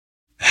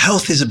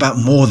health is about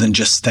more than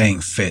just staying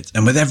fit.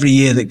 And with every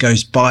year that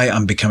goes by,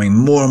 I'm becoming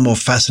more and more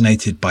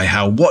fascinated by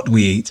how what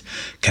we eat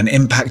can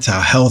impact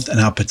our health and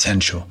our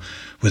potential,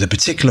 with a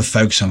particular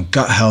focus on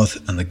gut health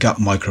and the gut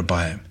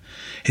microbiome.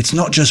 It's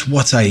not just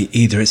what I eat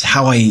either, it's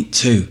how I eat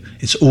too.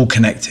 It's all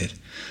connected.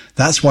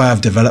 That's why I've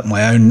developed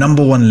my own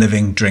Number One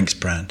Living drinks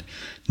brand.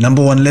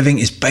 Number One Living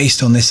is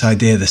based on this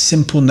idea, the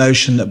simple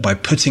notion that by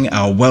putting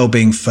our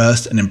well-being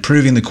first and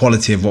improving the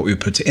quality of what we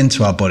put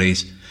into our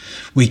bodies,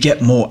 we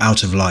get more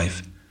out of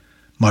life.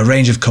 My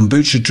range of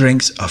kombucha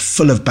drinks are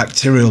full of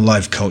bacterial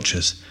life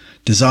cultures,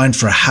 designed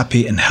for a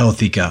happy and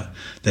healthy gut.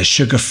 They're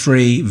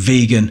sugar-free,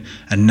 vegan,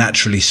 and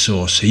naturally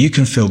sourced, so you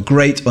can feel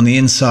great on the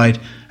inside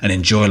and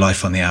enjoy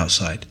life on the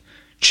outside.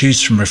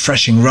 Choose from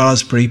refreshing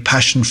raspberry,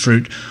 passion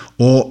fruit,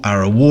 or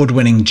our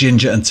award-winning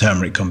ginger and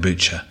turmeric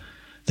kombucha.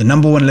 The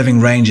Number One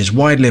Living range is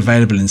widely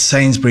available in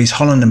Sainsbury's,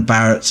 Holland &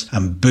 Barrett's,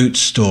 and Boots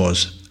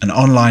stores, and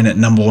online at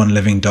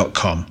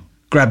numberoneliving.com.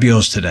 Grab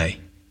yours today.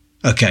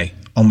 Okay,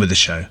 on with the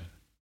show.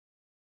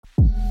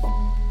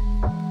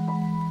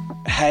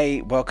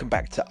 Hey, welcome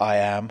back to I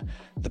Am,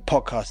 the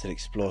podcast that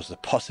explores the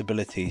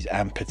possibilities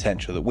and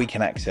potential that we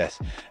can access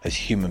as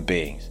human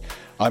beings.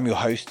 I'm your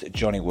host,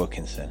 Johnny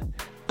Wilkinson.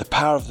 The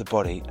power of the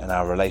body and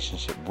our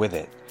relationship with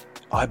it,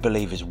 I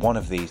believe, is one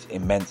of these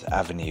immense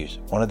avenues,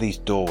 one of these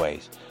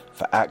doorways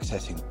for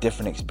accessing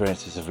different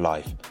experiences of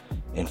life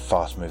in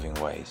fast-moving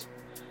ways.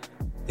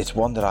 It's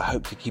one that I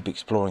hope to keep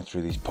exploring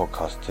through these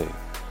podcasts too.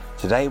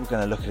 Today we're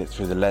going to look at it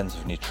through the lens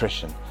of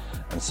nutrition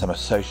and some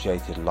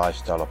associated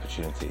lifestyle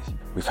opportunities.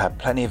 We've had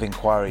plenty of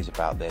inquiries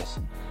about this,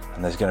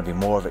 and there's going to be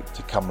more of it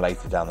to come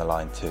later down the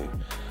line too.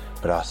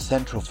 But our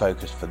central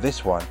focus for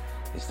this one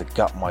is the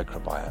gut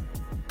microbiome.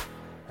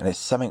 And it's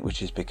something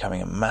which is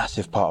becoming a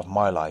massive part of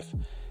my life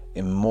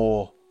in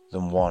more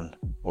than one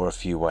or a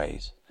few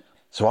ways.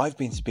 So I've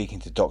been speaking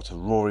to Dr.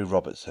 Ruairi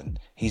Robertson.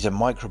 He's a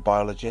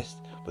microbiologist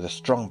with a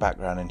strong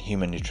background in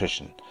human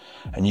nutrition,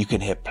 and you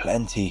can hear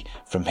plenty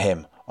from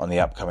him on the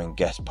upcoming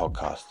guest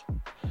podcast.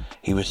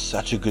 He was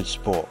such a good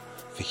sport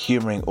for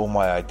humouring all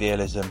my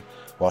idealism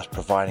whilst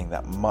providing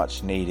that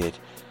much needed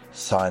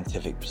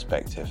scientific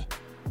perspective.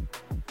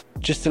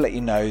 Just to let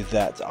you know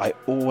that I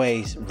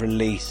always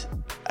release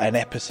an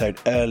episode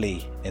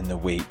early in the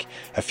week,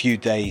 a few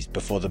days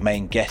before the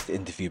main guest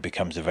interview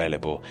becomes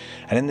available.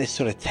 And in this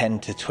sort of 10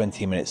 to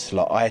 20 minute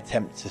slot, I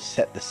attempt to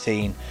set the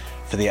scene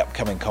for the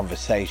upcoming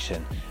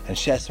conversation and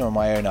share some of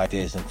my own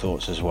ideas and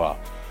thoughts as well.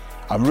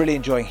 I'm really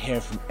enjoying hearing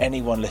from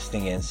anyone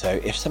listening in, so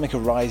if something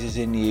arises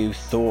in you,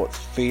 thoughts,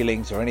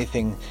 feelings, or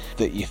anything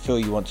that you feel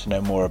you want to know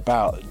more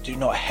about, do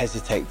not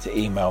hesitate to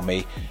email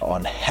me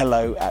on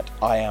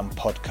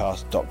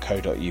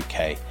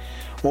hello@iampodcast.co.uk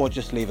or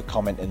just leave a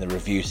comment in the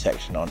review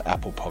section on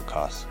Apple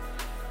Podcasts.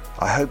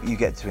 I hope you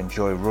get to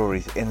enjoy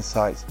Rory's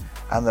insights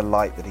and the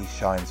light that he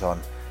shines on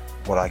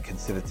what I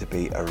consider to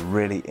be a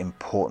really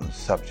important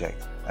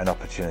subject and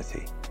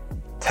opportunity.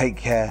 Take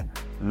care,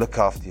 look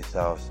after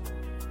yourselves,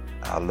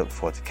 and I'll look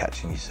forward to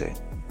catching you soon.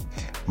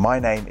 My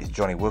name is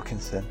Johnny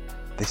Wilkinson.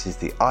 This is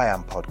the I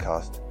Am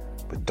Podcast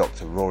with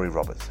Dr. Ruairi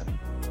Robertson.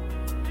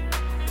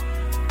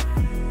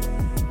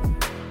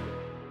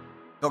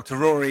 Dr.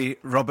 Ruairi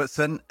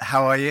Robertson,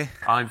 how are you?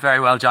 I'm very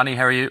well, Johnny.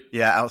 How are you?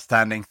 Yeah,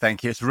 outstanding.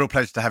 Thank you. It's a real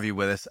pleasure to have you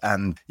with us.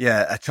 And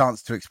yeah, a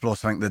chance to explore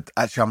something that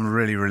actually I'm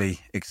really, really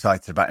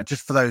excited about. And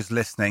just for those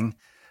listening,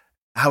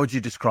 how would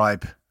you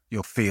describe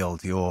your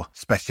field, your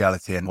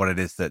speciality, and what it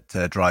is that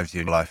drives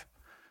you in life?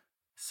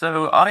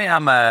 So I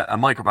am a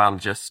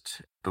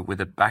microbiologist, but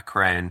with a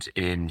background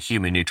in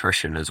human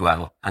nutrition as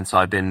well. And so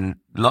I've been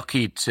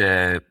lucky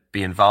to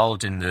be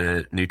involved in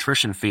the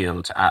nutrition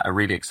field at a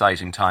really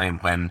exciting time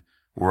when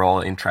we're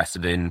all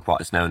interested in what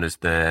is known as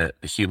the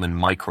human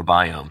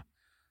microbiome.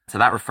 So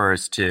that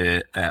refers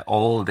to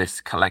all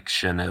this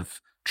collection of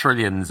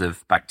trillions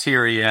of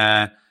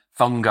bacteria,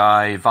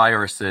 fungi,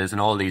 viruses, and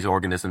all these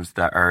organisms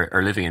that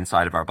are living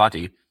inside of our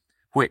body,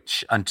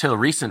 which until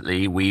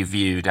recently we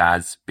viewed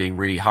as being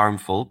really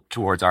harmful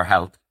towards our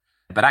health.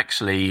 But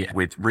actually,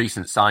 with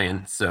recent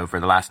science over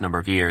the last number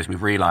of years,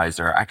 we've realized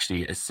are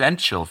actually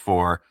essential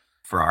for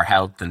our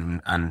health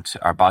and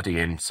our body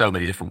in so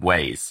many different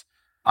ways.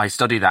 I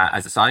study that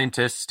as a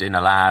scientist in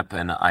a lab,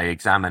 and I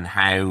examine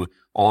how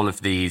all of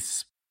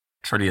these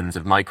trillions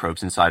of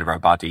microbes inside of our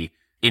body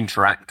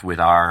interact with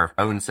our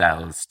own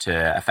cells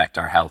to affect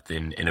our health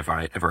in a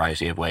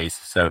variety of ways.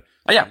 So,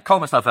 yeah, I call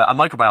myself a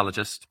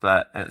microbiologist,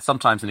 but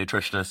sometimes a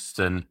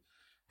nutritionist, and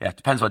yeah, it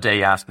depends what day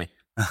you ask me.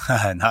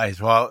 Nice.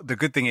 Well, the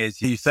good thing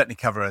is you certainly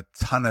cover a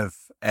ton of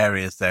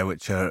areas there,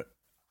 which are,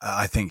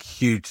 I think,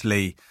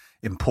 hugely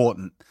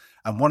important.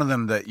 And one of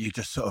them that you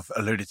just sort of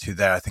alluded to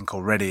there, I think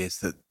already, is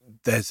that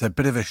there's a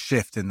bit of a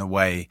shift in the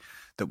way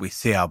that we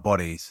see our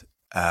bodies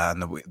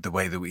and the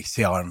way that we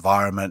see our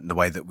environment and the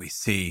way that we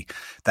see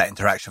that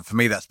interaction. For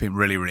me, that's been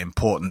really, really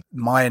important.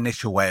 My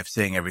initial way of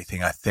seeing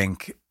everything, I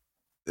think,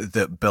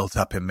 that built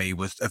up in me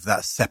was of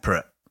that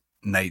separate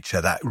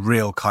nature, that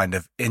real kind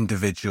of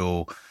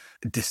individual,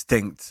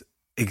 distinct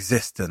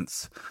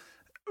existence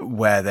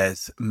where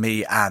there's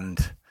me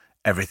and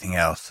everything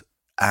else.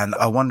 And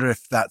I wonder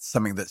if that's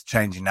something that's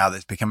changing now,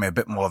 that's becoming a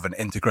bit more of an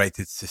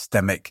integrated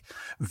systemic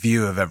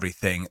view of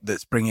everything,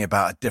 that's bringing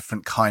about a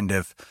different kind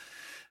of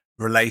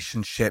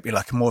relationship,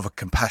 like more of a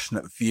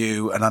compassionate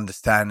view, an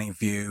understanding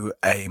view,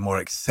 a more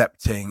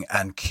accepting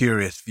and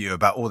curious view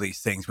about all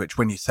these things, which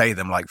when you say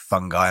them like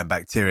fungi and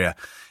bacteria,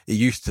 it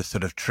used to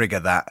sort of trigger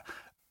that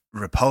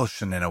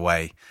repulsion in a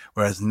way.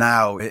 Whereas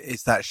now,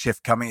 is that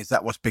shift coming? Is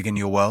that what's big in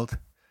your world?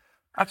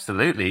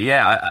 Absolutely.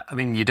 Yeah. I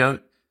mean, you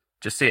don't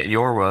just see it in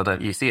your world,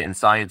 you see it in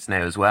science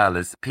now as well,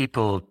 as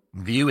people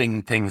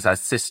viewing things as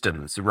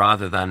systems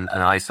rather than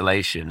an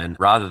isolation, and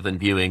rather than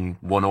viewing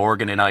one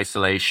organ in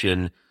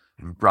isolation,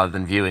 rather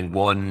than viewing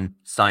one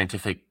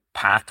scientific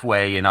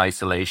pathway in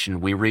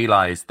isolation, we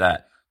realize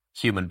that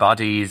human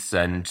bodies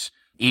and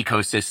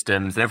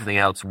ecosystems and everything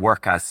else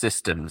work as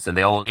systems, and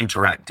they all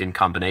interact in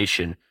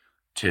combination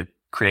to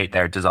create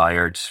their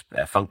desired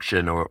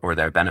function or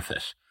their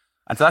benefit.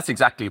 And so that's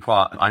exactly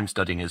what I'm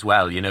studying as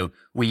well.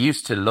 We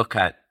used to look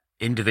at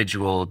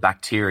individual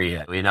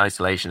bacteria in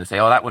isolation and say,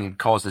 oh, that one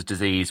causes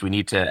disease, we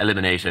need to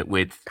eliminate it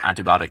with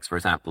antibiotics, for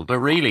example. But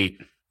really,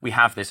 we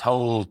have this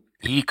whole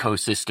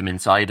ecosystem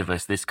inside of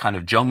us, this kind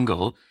of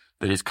jungle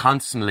that is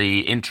constantly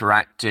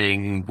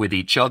interacting with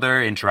each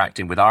other,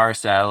 interacting with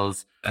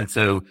ourselves. And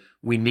so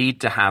we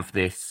need to have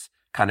this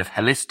kind of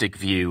holistic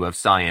view of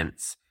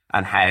science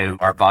and how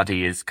our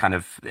body is kind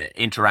of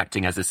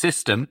interacting as a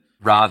system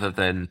rather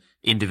than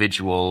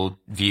individual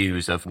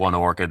views of one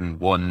organ,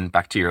 one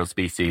bacterial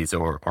species,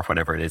 or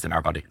whatever it is in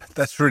our body.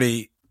 That's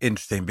really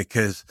interesting,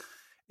 because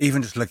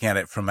even just looking at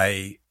it from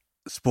a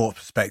sport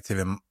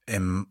perspective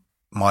in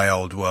my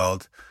old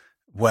world,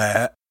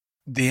 where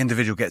the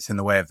individual gets in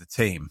the way of the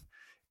team,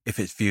 if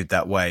it's viewed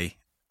that way.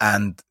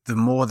 And the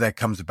more there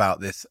comes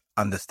about this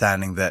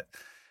understanding that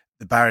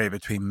the barrier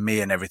between me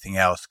and everything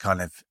else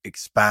kind of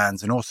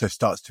expands and also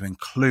starts to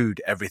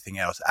include everything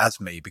else as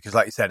me, because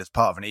like you said, as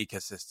part of an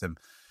ecosystem,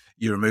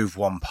 you remove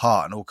one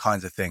part and all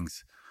kinds of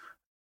things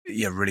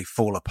really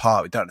fall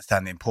apart. We don't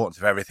understand the importance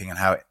of everything and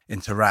how it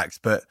interacts.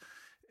 But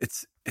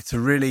it's a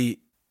really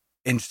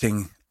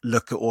interesting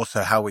look at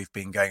also how we've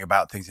been going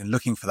about things and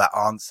looking for that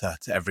answer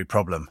to every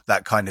problem,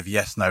 that kind of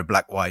yes, no,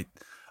 black, white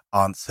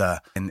answer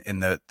in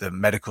the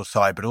medical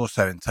side, but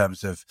also in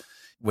terms of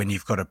when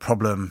you've got a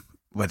problem,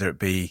 whether it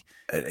be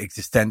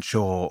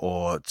existential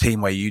or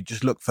team, where you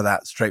just look for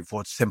that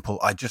straightforward, simple,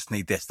 I just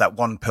need this, that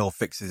one pill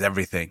fixes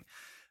everything.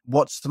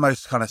 What's the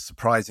most kind of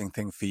surprising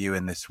thing for you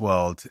in this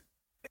world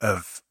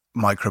of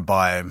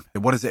microbiome?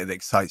 What is it that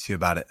excites you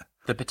about it?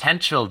 The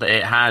potential that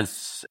it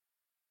has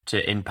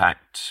to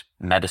impact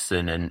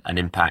medicine and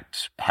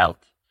impact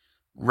health.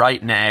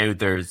 Right now,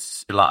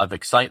 there's a lot of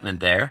excitement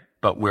there,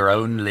 but we're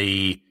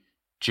only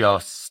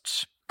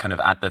just kind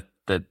of at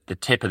the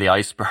tip of the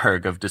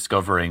iceberg of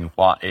discovering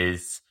what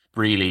is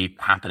really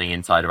happening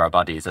inside of our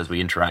bodies as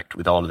we interact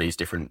with all of these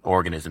different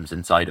organisms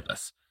inside of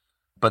us.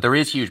 But there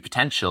is huge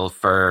potential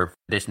for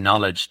this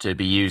knowledge to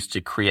be used to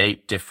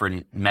create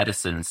different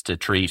medicines to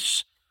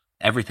treat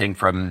everything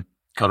from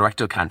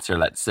colorectal cancer,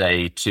 let's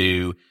say,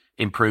 to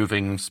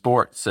improving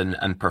sports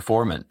and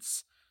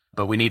performance.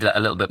 But we need a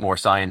little bit more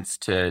science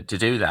to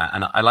do that.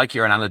 And I like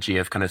your analogy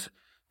of kind of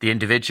the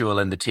individual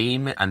and the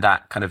team, and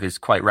that kind of is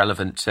quite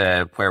relevant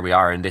to where we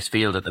are in this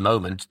field at the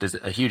moment. There's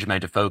a huge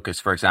amount of focus,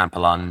 for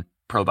example, on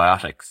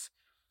probiotics.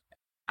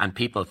 And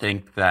people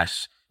think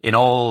that in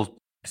all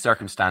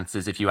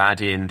circumstances, if you add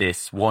in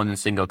this one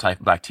single type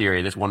of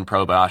bacteria, this one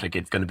probiotic,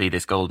 it's going to be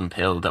this golden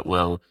pill that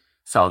will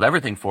solve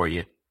everything for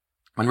you.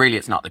 When really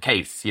it's not the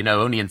case.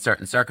 Only in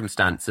certain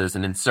circumstances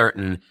and in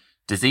certain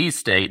disease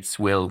states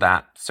will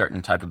that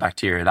certain type of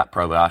bacteria, that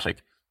probiotic,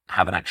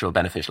 have an actual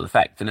beneficial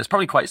effect. And it's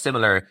probably quite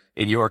similar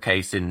in your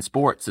case in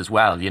sports as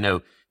well.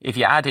 If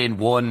you add in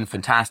one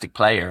fantastic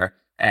player,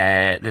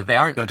 they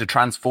aren't going to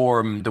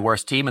transform the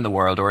worst team in the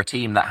world or a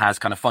team that has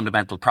kind of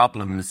fundamental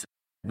problems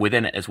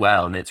within it as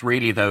well. And it's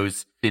really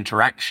those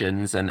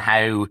interactions and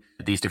how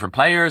these different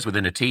players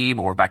within a team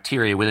or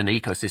bacteria within an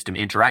ecosystem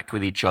interact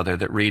with each other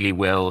that really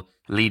will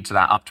lead to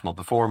that optimal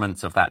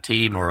performance of that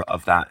team or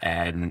of that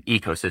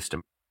ecosystem.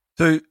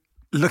 So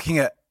looking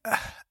at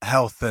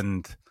health,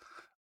 and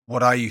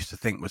what I used to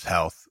think was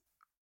health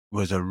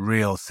was a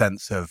real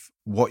sense of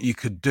what you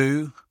could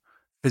do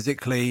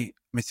physically.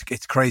 I mean,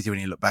 it's crazy when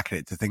you look back at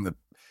it to think that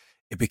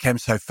it became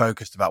so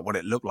focused about what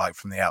it looked like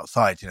from the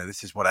outside.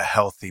 This is what a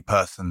healthy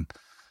person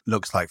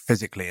looks like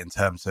physically in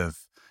terms of,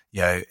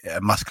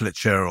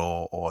 musculature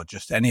or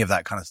just any of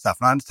that kind of stuff.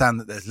 And I understand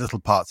that there's little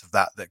parts of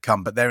that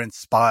come, but they're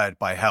inspired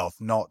by health,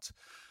 not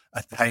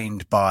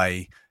attained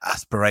by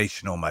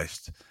aspiration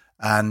almost.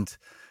 And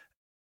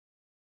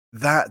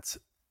that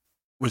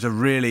was a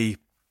really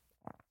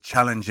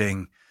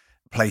challenging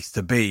place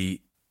to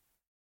be,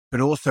 but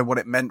also what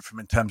it meant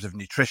in terms of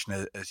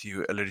nutrition, as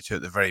you alluded to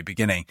at the very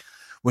beginning,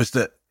 was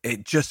that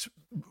it just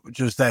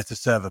was there to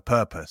serve a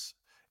purpose.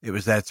 It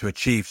was there to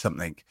achieve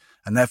something.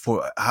 And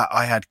therefore,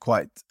 I had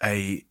quite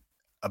a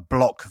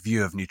block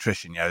view of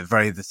nutrition,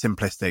 very the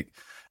simplistic,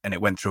 and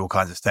it went through all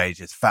kinds of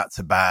stages. Fats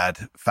are bad,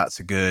 fats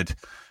are good,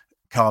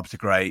 carbs are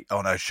great,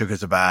 oh no,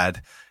 sugars are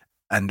bad.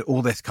 and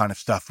all this kind of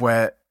stuff,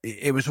 where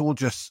it was all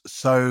just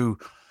so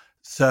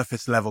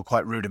surface level,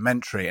 quite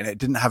rudimentary, and it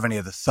didn't have any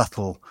of the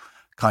subtle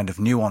kind of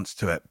nuance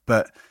to it.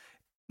 But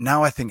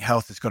now I think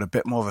health has got a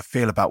bit more of a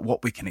feel about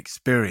what we can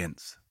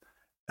experience,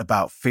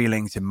 about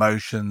feelings,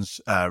 emotions,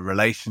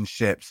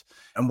 relationships,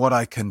 and what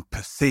I can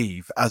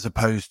perceive, as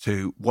opposed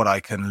to what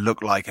I can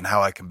look like and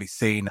how I can be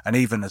seen. And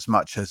even as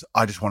much as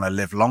I just want to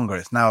live longer,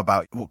 it's now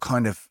about what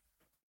kind of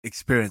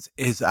experience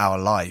is our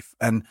life.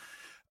 And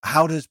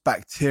how does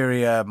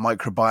bacteria,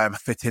 microbiome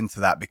fit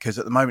into that? Because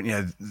at the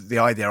moment, the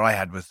idea I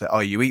had was that,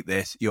 you eat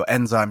this, your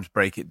enzymes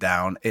break it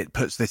down, it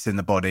puts this in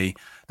the body,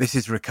 this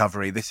is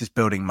recovery, this is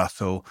building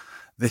muscle,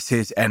 this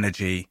is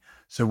energy.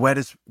 So where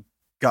does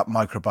gut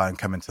microbiome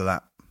come into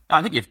that?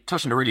 I think you've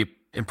touched on a really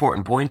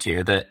important point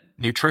here, that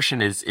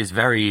nutrition is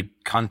very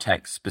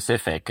context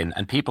specific,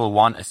 and people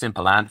want a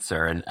simple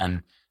answer,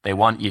 and they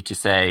want you to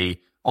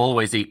say,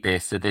 always eat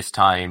this at this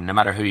time, no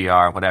matter who you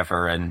are,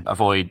 whatever, and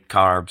avoid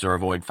carbs or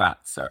avoid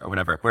fats or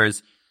whatever.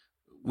 Whereas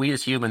we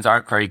as humans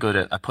aren't very good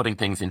at putting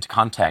things into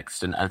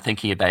context and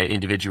thinking about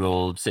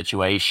individual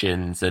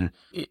situations. And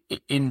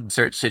in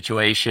certain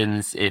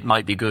situations, it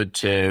might be good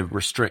to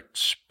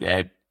restrict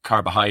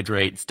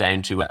carbohydrates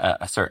down to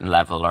a certain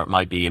level, or it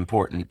might be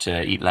important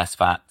to eat less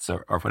fats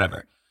or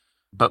whatever.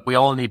 But we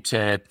all need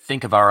to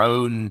think of our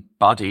own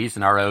bodies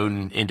and our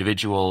own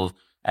individual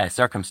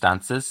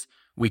circumstances.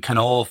 We can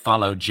all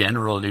follow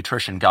general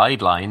nutrition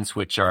guidelines,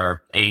 which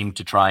are aimed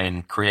to try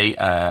and create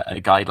a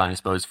guideline, I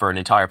suppose, for an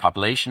entire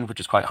population, which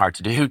is quite hard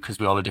to do because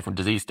we all have different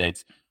disease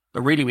states.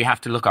 But really, we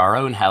have to look at our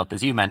own health,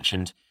 as you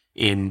mentioned,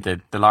 in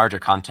the larger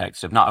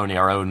context of not only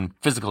our own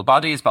physical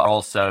bodies, but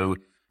also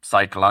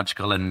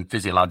psychological and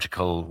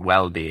physiological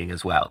well-being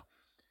as well.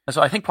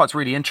 So I think what's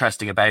really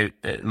interesting about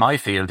my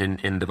field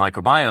in the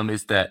microbiome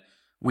is that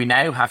we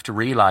now have to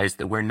realize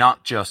that we're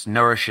not just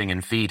nourishing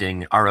and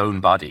feeding our own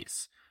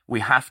bodies. We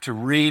have to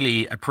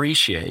really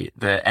appreciate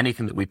that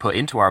anything that we put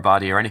into our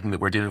body or anything that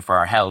we're doing for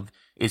our health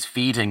is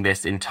feeding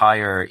this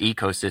entire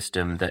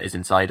ecosystem that is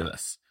inside of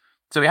us.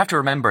 So we have to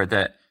remember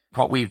that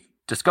what we've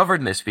discovered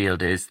in this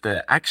field is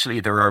that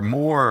actually there are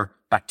more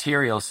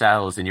bacterial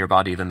cells in your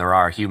body than there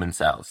are human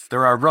cells.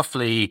 There are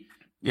roughly,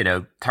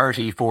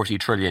 30, 40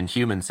 trillion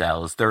human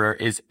cells. There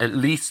is at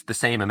least the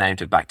same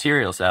amount of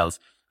bacterial cells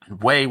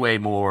and way, way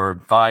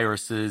more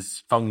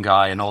viruses,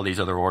 fungi, and all these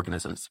other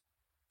organisms.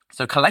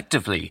 So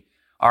collectively,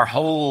 our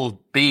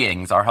whole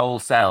beings, our whole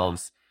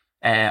selves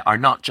are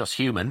not just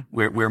human.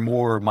 We're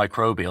more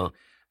microbial.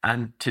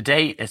 And to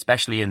date,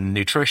 especially in the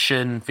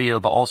nutrition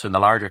field, but also in the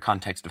larger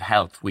context of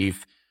health,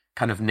 we've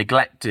kind of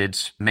neglected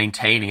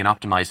maintaining and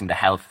optimizing the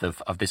health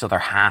of this other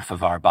half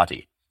of our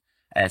body.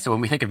 So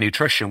when we think of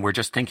nutrition, we're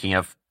just thinking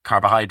of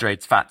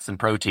carbohydrates, fats, and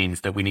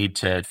proteins that we need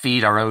to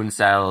feed our own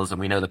cells.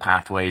 And we know the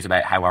pathways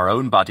about how our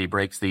own body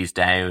breaks these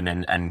down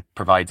and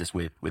provides us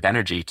with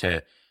energy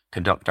to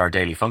conduct our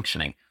daily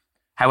functioning.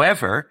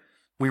 However,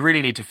 we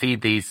really need to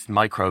feed these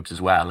microbes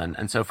as well.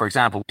 And so, for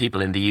example,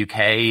 people in the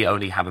UK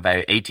only have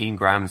about 18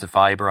 grams of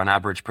fiber on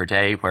average per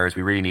day, whereas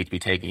we really need to be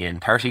taking in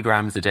 30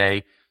 grams a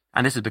day.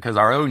 And this is because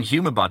our own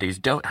human bodies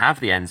don't have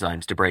the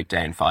enzymes to break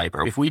down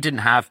fiber. If we didn't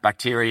have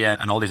bacteria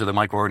and all these other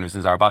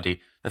microorganisms in our body,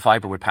 the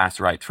fiber would pass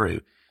right through.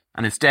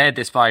 And instead,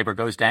 this fiber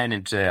goes down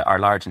into our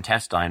large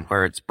intestine,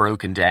 where it's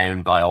broken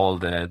down by all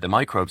the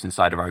microbes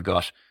inside of our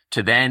gut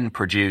to then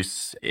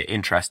produce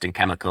interesting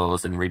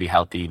chemicals and really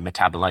healthy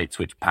metabolites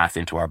which pass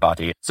into our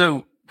body.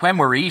 So when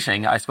we're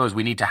eating, I suppose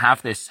we need to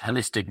have this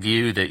holistic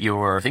view that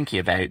you're thinking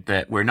about,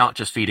 that we're not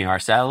just feeding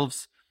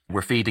ourselves,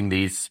 we're feeding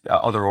these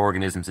other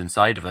organisms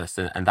inside of us,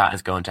 and that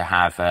is going to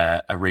have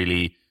a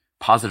really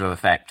positive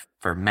effect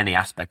for many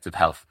aspects of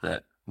health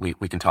that we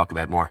can talk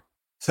about more.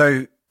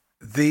 So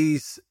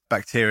these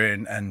bacteria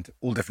and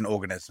all different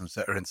organisms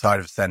that are inside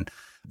of us, then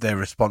they're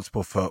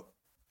responsible for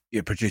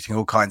producing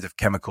all kinds of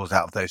chemicals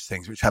out of those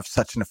things, which have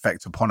such an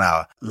effect upon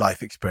our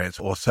life experience,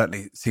 or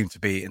certainly seem to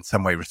be in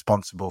some way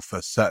responsible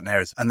for certain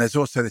areas. And there's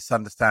also this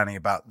understanding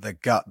about the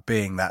gut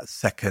being that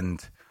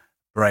second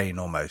brain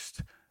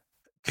almost.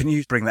 Can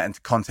you bring that into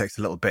context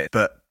a little bit?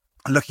 But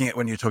looking at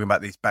when you're talking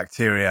about these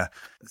bacteria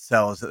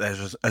cells, that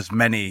there's as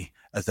many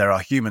as there are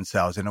human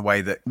cells, in a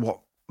way that what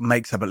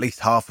makes up at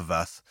least half of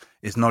us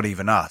is not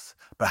even us,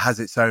 but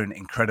has its own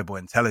incredible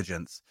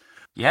intelligence.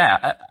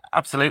 Yeah,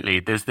 absolutely.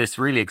 There's this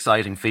really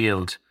exciting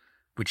field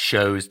which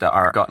shows that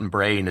our gut and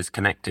brain is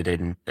connected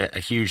in a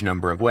huge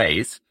number of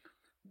ways.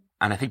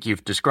 And I think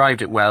you've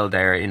described it well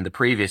there in the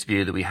previous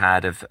view that we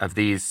had of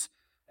these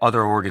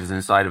other organs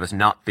inside of us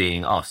not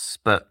being us.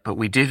 But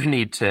we do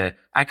need to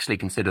actually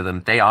consider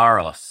them. They are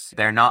us.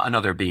 They're not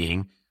another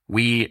being.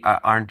 We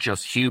aren't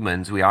just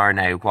humans. We are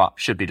now what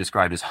should be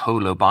described as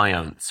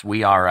holobionts.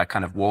 We are a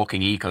kind of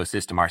walking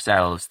ecosystem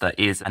ourselves that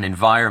is an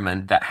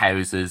environment that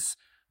houses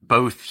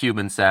both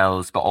human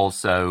cells, but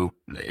also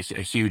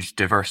a huge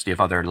diversity of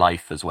other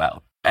life as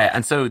well.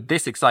 And so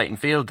this exciting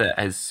field that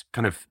has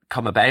kind of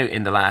come about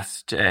in the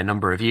last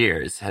number of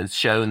years has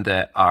shown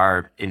that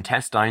our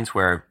intestines,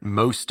 where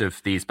most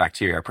of these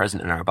bacteria are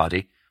present in our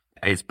body,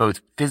 is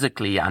both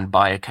physically and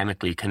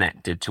biochemically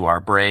connected to our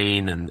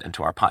brain and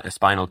to our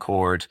spinal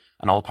cord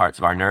and all parts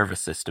of our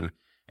nervous system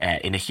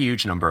in a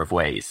huge number of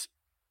ways.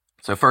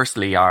 So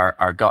firstly,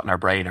 our gut and our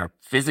brain are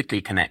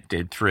physically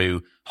connected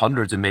through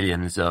hundreds of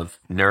millions of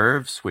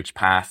nerves, which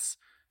pass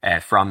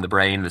from the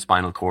brain, the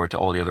spinal cord, to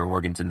all the other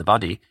organs in the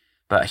body.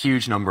 But a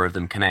huge number of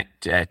them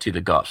connect to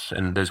the gut.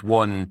 And there's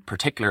one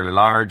particularly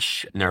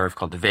large nerve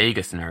called the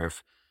vagus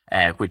nerve,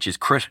 which is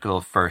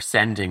critical for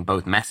sending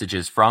both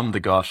messages from the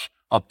gut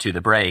up to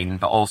the brain,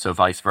 but also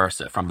vice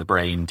versa, from the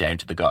brain down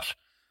to the gut.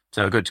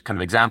 So a good kind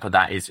of example of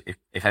that is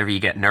if ever you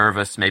get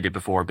nervous, maybe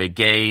before a big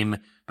game,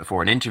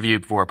 before an interview,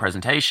 before a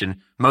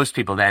presentation, most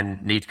people then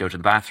need to go to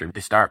the bathroom.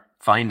 They start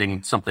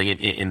finding something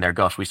in their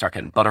gut. We start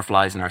getting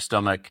butterflies in our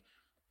stomach.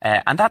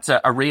 And that's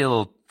a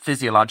real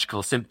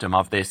physiological symptom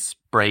of this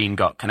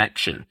brain-gut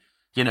connection.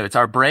 You know, it's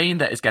our brain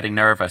that is getting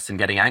nervous and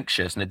getting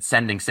anxious, and it's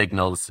sending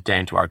signals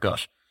down to our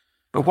gut.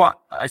 But what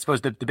I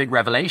suppose the big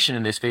revelation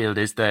in this field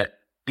is that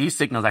these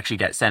signals actually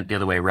get sent the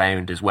other way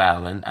around as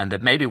well. And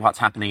that maybe what's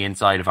happening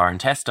inside of our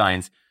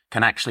intestines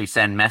can actually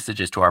send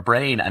messages to our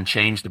brain and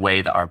change the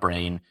way that our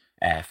brain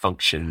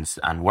functions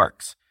and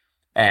works.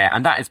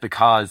 And that is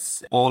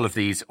because all of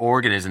these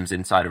organisms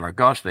inside of our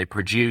gut, they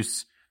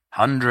produce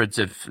hundreds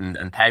of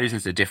and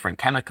thousands of different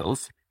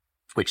chemicals,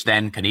 which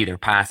then can either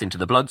pass into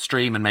the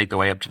bloodstream and make their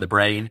way up to the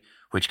brain,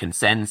 which can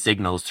send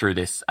signals through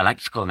this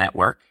electrical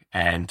network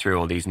and through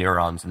all these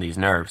neurons and these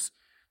nerves,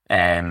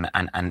 and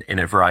in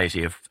a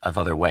variety of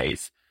other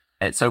ways.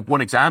 So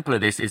one example of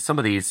this is some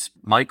of these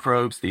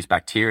microbes, these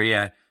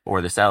bacteria,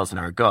 or the cells in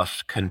our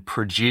gut can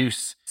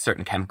produce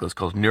certain chemicals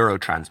called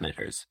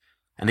neurotransmitters.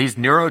 And these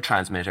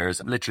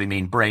neurotransmitters literally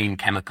mean brain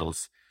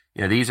chemicals.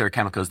 You know, these are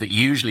chemicals that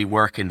usually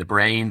work in the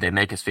brain. They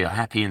make us feel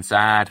happy and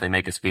sad. They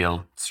make us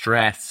feel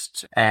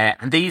stressed.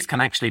 And these can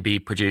actually be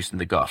produced in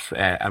the gut.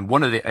 And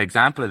one of the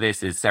example of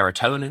this is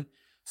serotonin.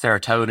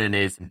 Serotonin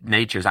is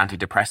nature's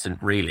antidepressant,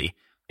 really.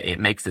 It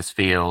makes us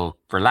feel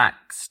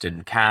relaxed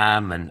and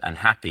calm and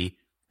happy.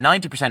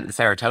 90% of the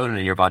serotonin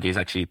in your body is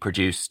actually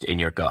produced in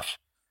your gut.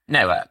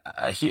 Now,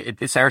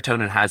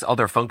 serotonin has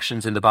other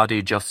functions in the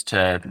body just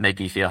to make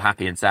you feel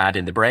happy and sad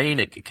in the brain.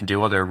 It can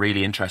do other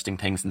really interesting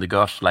things in the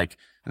gut, like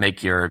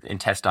make your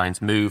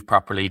intestines move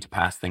properly to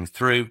pass things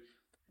through.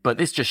 But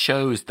this just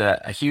shows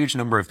that a huge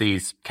number of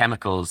these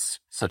chemicals,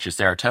 such as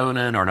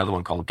serotonin or another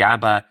one called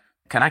GABA,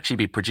 can actually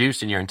be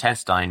produced in your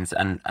intestines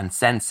and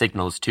send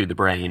signals to the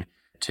brain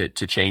to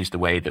change the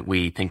way that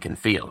we think and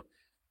feel.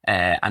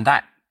 And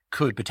that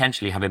could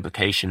potentially have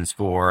implications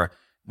for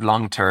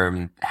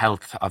long-term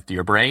health of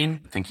your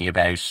brain, thinking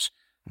about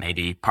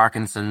maybe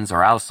Parkinson's or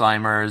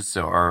Alzheimer's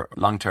or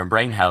long-term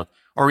brain health,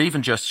 or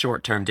even just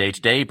short-term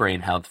day-to-day brain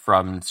health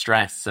from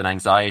stress and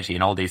anxiety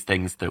and all these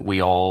things that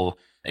we all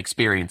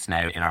experience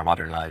now in our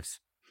modern lives.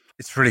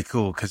 It's really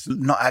cool because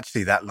not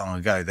actually that long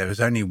ago, there was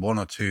only one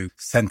or two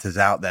centers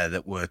out there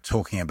that were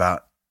talking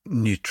about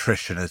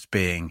nutrition as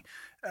being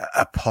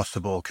a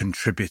possible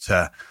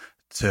contributor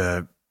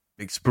to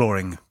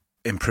exploring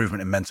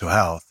improvement in mental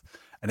health.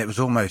 And it was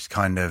almost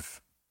kind of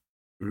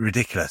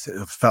ridiculous.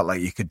 It felt like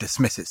you could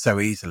dismiss it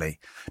so easily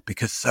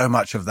because so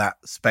much of that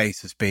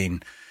space has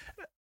been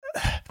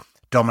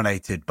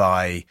dominated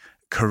by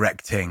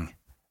correcting,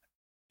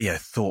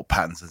 thought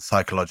patterns and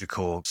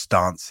psychological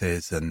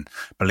stances and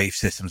belief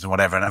systems and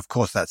whatever. And of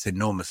course, that's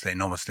enormously,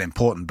 enormously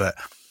important. But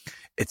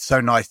it's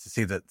so nice to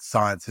see that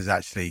science is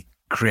actually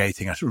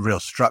creating a real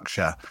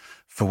structure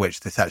for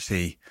which this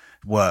actually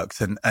works.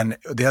 And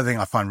the other thing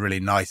I find really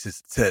nice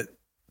is to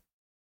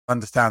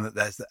understand that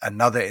there's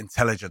another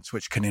intelligence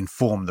which can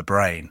inform the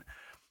brain.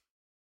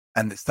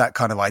 And it's that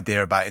kind of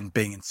idea about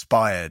being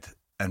inspired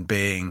and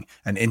being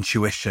an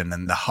intuition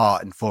and the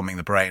heart informing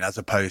the brain, as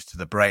opposed to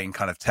the brain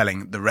kind of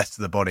telling the rest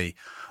of the body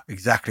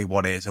exactly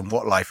what is and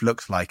what life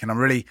looks like. And I'm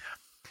really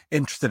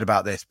interested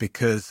about this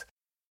because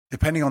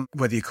depending on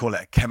whether you call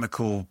it a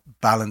chemical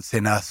balance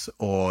in us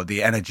or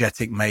the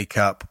energetic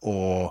makeup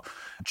or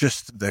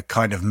just the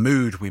kind of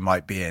mood we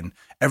might be in,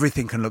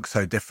 everything can look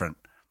so different.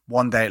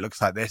 One day it looks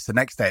like this, the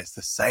next day it's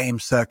the same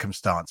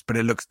circumstance, but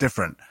it looks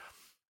different.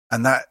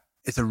 And that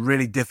is a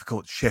really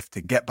difficult shift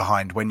to get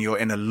behind when you're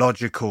in a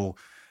logical,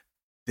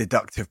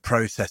 deductive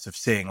process of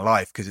seeing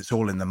life, because it's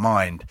all in the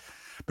mind.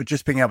 But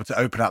just being able to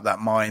open up that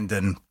mind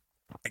and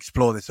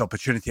explore this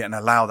opportunity and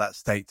allow that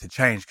state to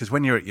change, because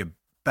when you're at your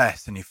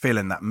best and you feel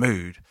in that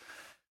mood,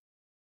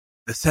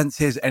 the sense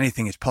is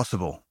anything is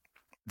possible.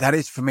 That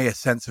is for me a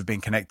sense of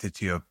being connected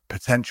to your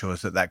potential,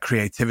 is that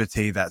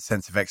creativity, that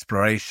sense of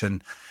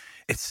exploration.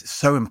 It's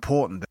so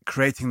important that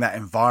creating that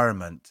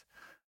environment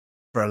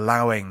for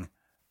allowing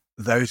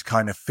those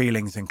kind of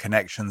feelings and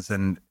connections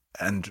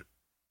and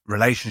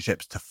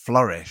relationships to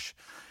flourish.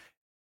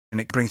 And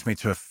it brings me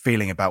to a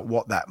feeling about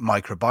what that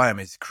microbiome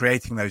is,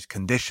 creating those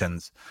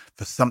conditions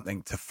for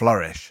something to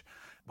flourish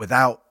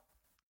without,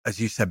 as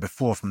you said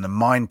before, from the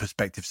mind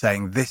perspective,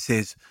 saying this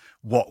is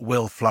what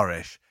will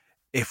flourish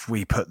if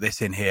we put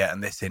this in here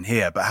and this in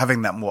here, but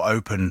having that more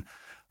open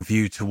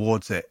view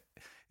towards it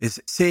is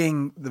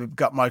seeing the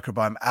gut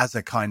microbiome as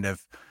a kind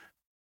of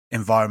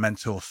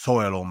environmental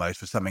soil almost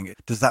for something.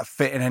 Does that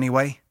fit in any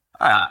way?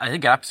 I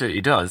think it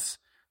absolutely does.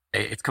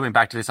 It's coming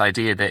back to this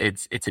idea that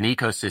it's an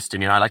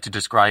ecosystem. I like to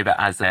describe it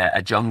as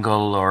a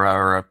jungle or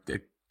a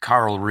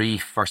coral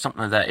reef or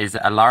something that is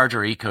a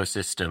larger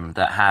ecosystem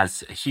that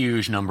has a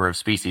huge number of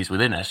species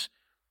within it.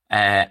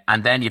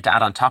 And then you have to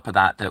add on top of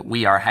that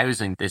we are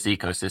housing this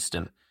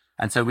ecosystem.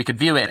 And so we could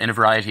view it in a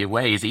variety of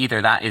ways.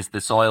 Either that is the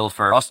soil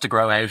for us to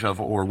grow out of,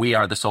 or we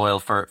are the soil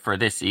for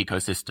this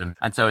ecosystem.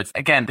 And so it's,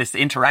 again, this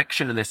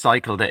interaction and this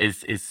cycle that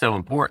is so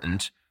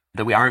important,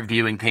 that we aren't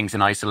viewing things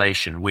in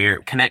isolation. We're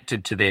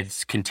connected to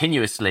this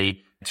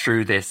continuously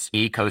through this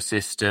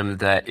ecosystem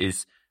that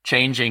is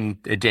changing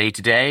day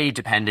to day,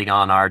 depending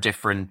on our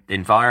different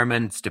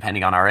environments,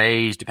 depending on our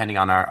age, depending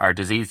on our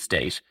disease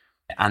state.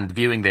 And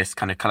viewing this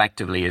kind of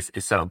collectively is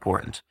so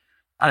important.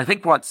 And I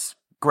think what's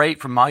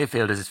great from my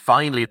field is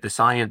finally the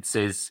science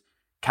is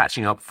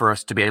catching up for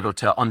us to be able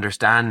to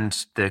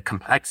understand the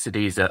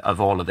complexities of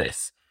all of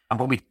this. And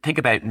when we think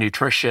about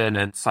nutrition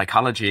and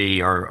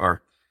psychology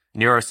or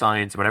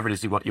neuroscience, whatever it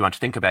is you want to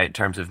think about in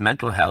terms of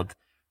mental health,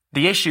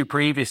 the issue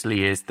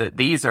previously is that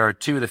these are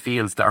two of the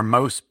fields that are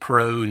most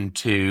prone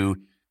to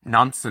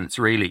nonsense,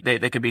 really.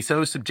 They can be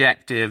so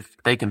subjective.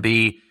 They can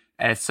be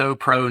so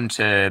prone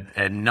to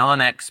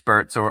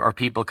non-experts or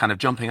people kind of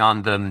jumping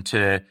on them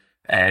to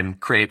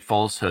create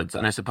falsehoods.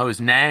 And I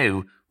suppose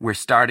now we're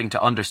starting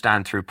to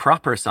understand through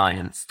proper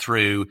science,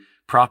 through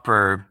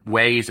proper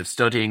ways of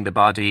studying the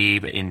body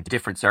in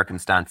different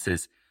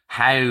circumstances,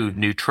 how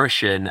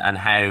nutrition and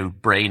how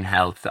brain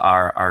health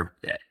are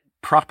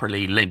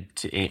properly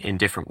linked in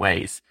different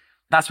ways.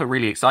 That's what's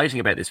really exciting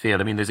about this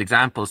field. I mean, there's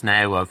examples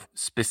now of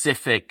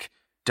specific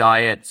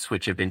diets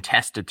which have been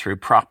tested through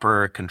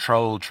proper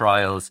controlled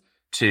trials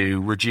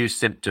to reduce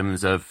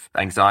symptoms of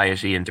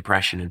anxiety and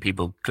depression in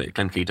people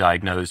clinically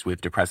diagnosed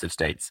with depressive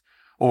states.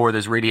 Or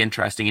there's really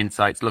interesting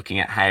insights looking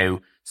at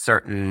how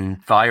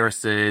certain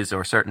viruses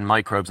or certain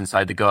microbes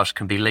inside the gut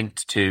can be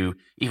linked to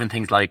even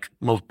things like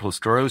multiple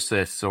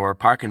sclerosis or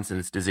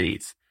Parkinson's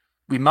disease.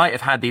 We might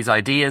have had these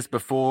ideas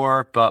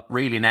before, but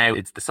really now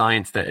it's the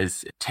science that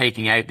is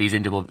taking out these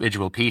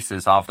individual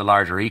pieces of the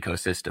larger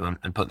ecosystem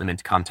and putting them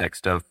into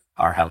context of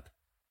our health.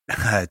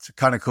 It's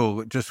kind of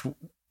cool. Just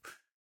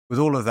with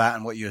all of that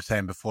and what you were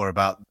saying before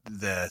about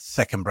the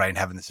second brain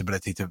having this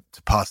ability to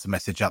pass the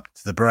message up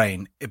to the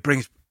brain, it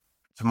brings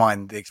to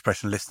mind the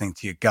expression listening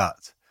to your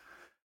gut.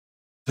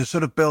 To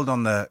sort of build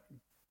on the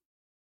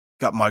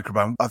gut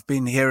microbiome, I've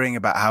been hearing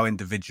about how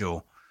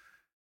individual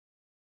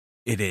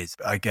it is.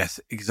 I guess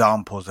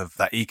examples of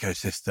that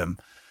ecosystem.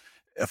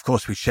 Of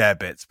course, we share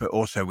bits, but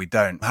also we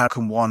don't. How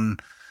can one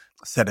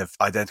set of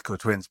identical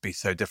twins be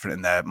so different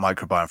in their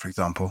microbiome, for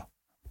example?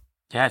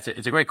 Yeah,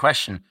 it's a great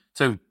question.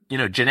 So,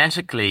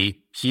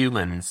 genetically,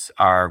 humans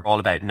are all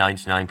about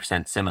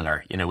 99%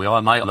 similar. We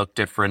all might look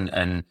different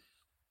and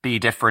be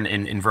different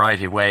in a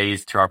variety of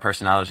ways through our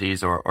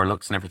personalities or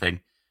looks and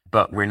everything,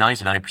 but we're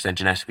 99%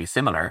 genetically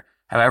similar.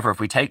 However, if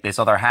we take this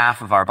other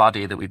half of our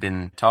body that we've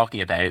been talking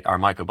about, our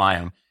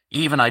microbiome,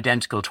 even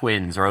identical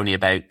twins are only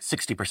about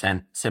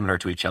 60% similar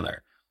to each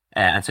other.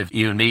 And so if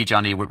you and me,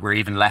 Johnny, we're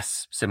even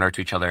less similar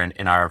to each other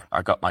in our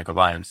gut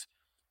microbiomes.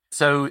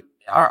 So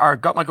our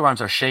gut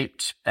microbiomes are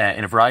shaped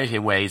in a variety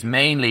of ways,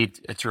 mainly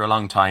through a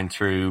long time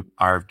through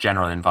our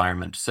general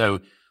environment. So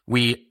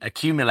we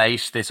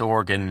accumulate this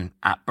organ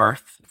at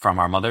birth from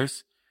our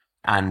mothers.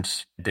 And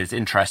there's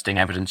interesting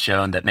evidence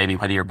shown that maybe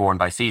whether you're born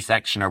by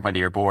C-section or whether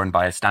you're born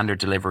by a standard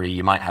delivery,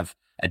 you might have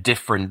a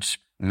different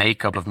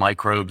makeup of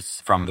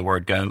microbes from the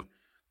word go.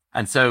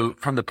 And so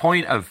from the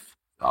point of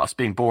us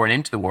being born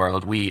into the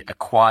world, we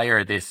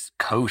acquire this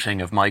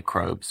coating of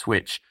microbes,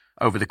 which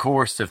over the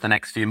course of the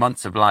next few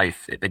months of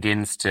life, it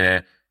begins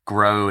to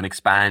grow and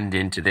expand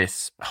into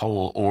this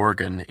whole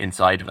organ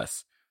inside of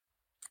us.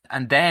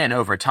 And then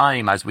over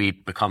time, as we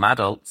become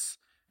adults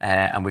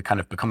and we kind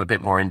of become a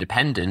bit more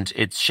independent,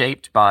 it's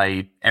shaped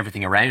by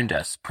everything around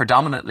us,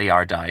 predominantly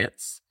our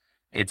diets.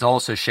 It's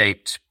also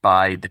shaped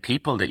by the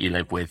people that you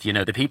live with.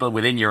 The people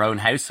within your own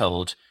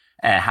household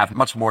have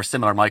much more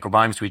similar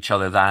microbiomes to each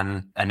other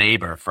than a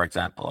neighbor, for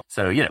example.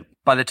 So,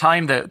 by the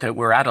time that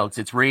we're adults,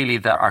 it's really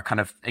that our kind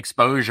of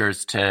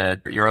exposures to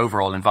your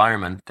overall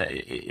environment that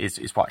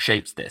is what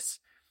shapes this.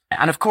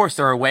 And of course,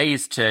 there are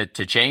ways to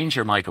change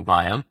your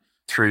microbiome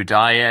through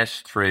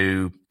diet,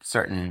 through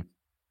certain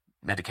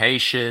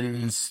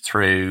medications,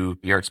 through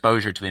your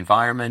exposure to the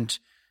environment.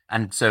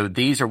 And so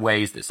these are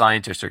ways that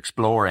scientists are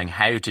exploring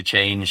how to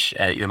change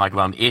your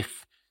microbiome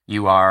if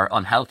you are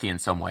unhealthy in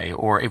some way,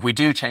 or if we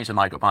do change the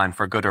microbiome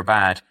for good or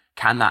bad,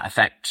 can that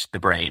affect the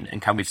brain?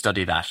 And can we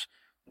study that?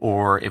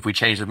 Or if we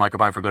change the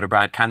microbiome for good or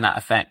bad, can that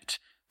affect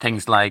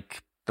things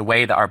like the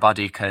way that our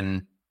body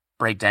can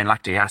break down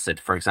lactic acid,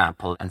 for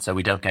example, and so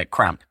we don't get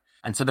cramp?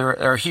 And so there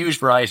are a huge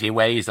variety of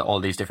ways that all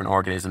these different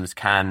organisms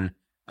can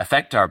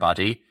affect our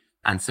body.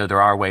 And so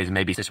there are ways of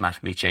maybe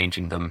systematically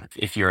changing them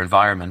if your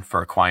environment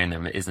for acquiring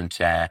them isn't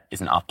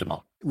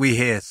optimal. We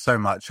hear so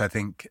much, I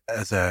think,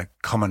 as a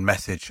common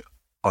message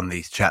on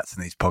these chats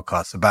and these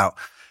podcasts about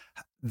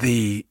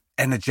the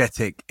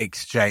energetic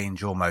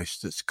exchange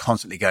almost that's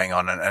constantly going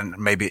on. And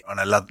maybe on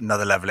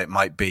another level, it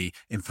might be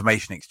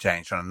information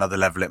exchange. On another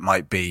level, it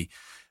might be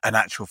an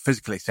actual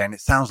physical exchange.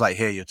 It sounds like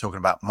here you're talking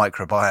about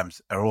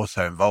microbiomes are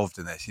also involved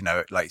in this. You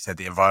know, like you said,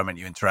 the environment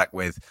you interact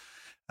with,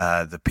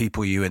 the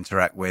people you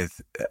interact with.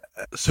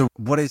 So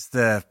what is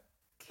the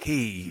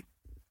key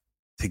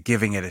to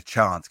giving it a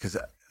chance? Because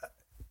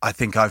I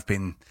think I've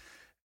been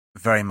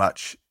very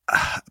much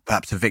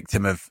perhaps a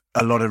victim of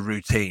a lot of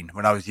routine.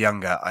 When I was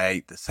younger, I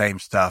ate the same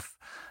stuff,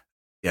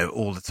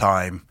 all the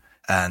time.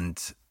 And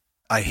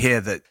I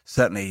hear that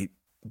certainly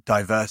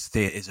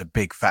diversity is a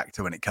big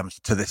factor when it comes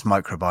to this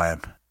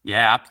microbiome.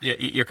 Yeah,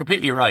 you're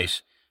completely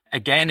right.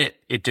 Again,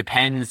 it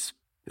depends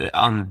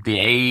on the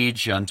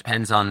age, and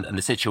depends on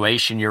the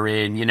situation you're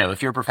in. You know,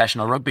 if you're a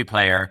professional rugby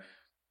player,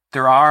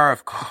 there are,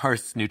 of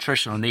course,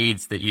 nutritional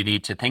needs that you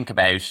need to think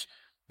about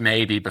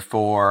maybe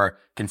before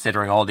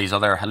considering all these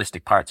other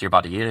holistic parts of your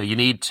body. You know, you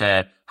need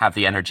to have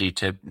the energy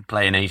to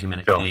play an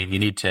 80-minute game. You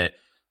need to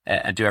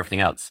do everything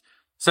else.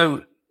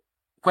 So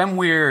when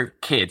we're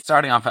kids,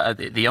 starting off at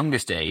the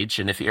youngest age,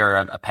 and if you're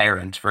a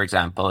parent, for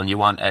example, and you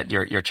want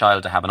your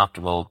child to have an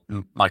optimal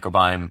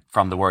microbiome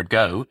from the word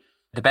go,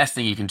 the best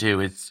thing you can do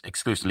is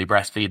exclusively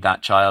breastfeed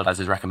that child as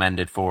is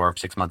recommended for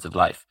 6 months of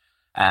life.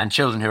 And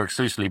children who are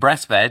exclusively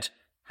breastfed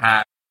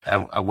have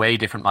a way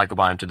different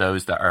microbiome to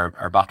those that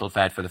are bottle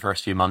fed for the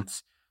first few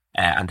months.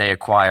 And they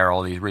acquire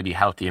all these really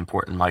healthy,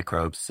 important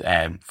microbes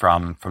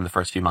from the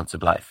first few months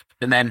of life.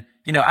 And then,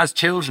 as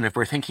children, if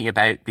we're thinking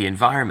about the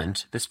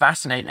environment, there's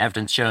fascinating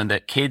evidence showing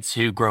that kids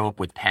who grow up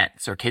with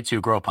pets or kids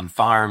who grow up on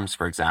farms,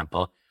 for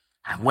example,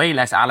 have way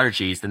less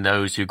allergies than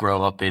those who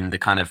grow up in the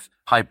kind of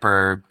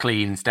hyper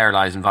clean,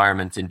 sterilized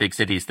environments in big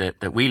cities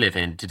that we live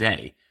in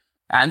today.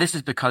 And this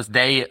is because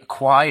they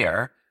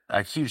acquire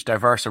a huge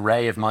diverse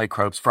array of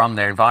microbes from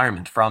their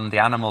environment, from the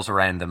animals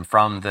around them,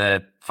 from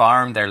the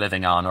farm they're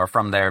living on, or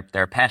from their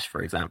pet,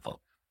 for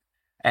example.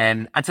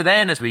 And so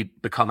then as we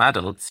become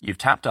adults, you've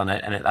tapped on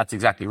it, and that's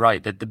exactly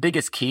right, that the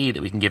biggest key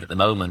that we can give at the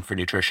moment for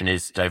nutrition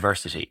is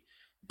diversity.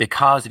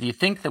 Because if you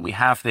think that we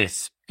have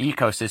this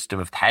ecosystem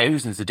of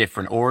thousands of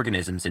different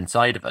organisms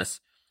inside of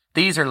us,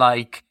 these are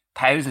like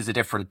thousands of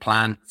different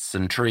plants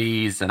and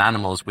trees and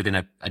animals within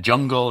a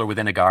jungle or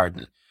within a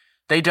garden.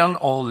 They don't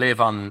all live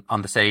on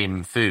the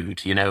same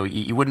food.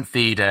 You wouldn't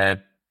feed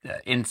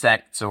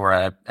insects or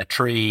a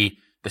tree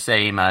the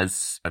same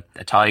as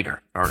a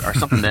tiger or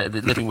something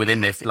that's living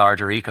within this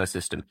larger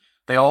ecosystem.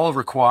 They all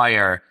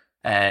require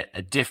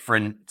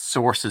different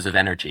sources of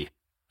energy.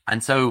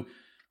 And so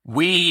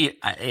we,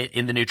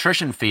 in the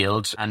nutrition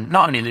field, and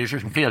not only in the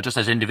nutrition field, just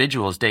as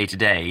individuals day to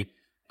day,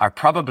 are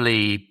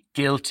probably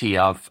guilty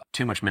of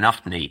too much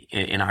monotony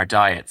in our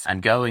diets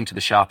and going to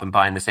the shop and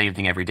buying the same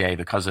thing every day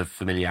because of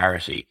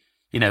familiarity.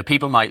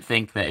 People might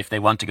think that if they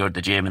want to go to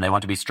the gym and they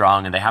want to be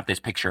strong and they have this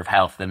picture of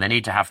health, then they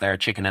need to have their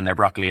chicken and their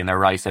broccoli and their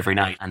rice every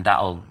night, and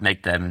that'll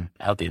make them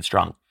healthy and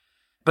strong.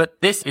 But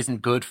this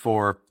isn't good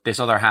for this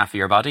other half of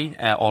your body,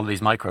 all of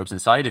these microbes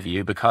inside of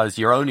you, because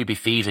you'll only be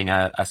feeding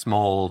a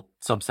small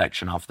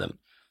subsection of them.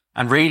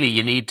 And really,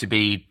 you need to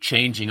be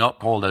changing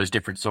up all those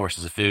different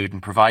sources of food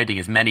and providing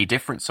as many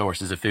different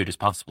sources of food as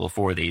possible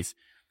for these.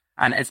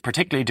 And it's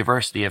particularly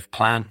diversity of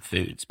plant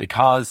foods,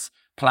 because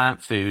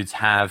plant foods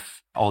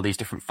have all these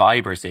different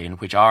fibers in,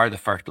 which are the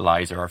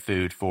fertilizer or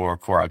food for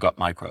our gut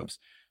microbes.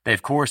 They,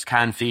 of course,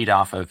 can feed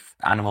off of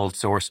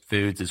animal-sourced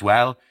foods as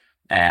well,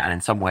 and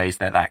in some ways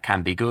that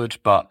can be good,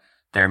 but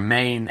their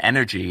main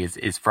energy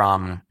is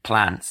from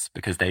plants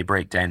because they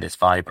break down this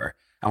fiber.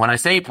 And when I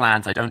say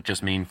plants, I don't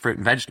just mean fruit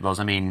and vegetables.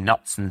 I mean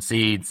nuts and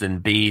seeds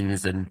and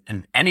beans and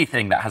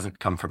anything that hasn't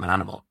come from an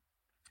animal.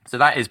 So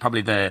that is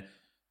probably the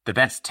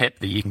best tip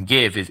that you can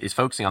give is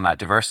focusing on that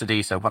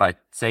diversity. So what I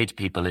say to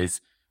people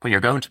is, when you're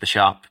going to the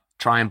shop,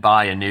 try and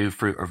buy a new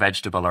fruit or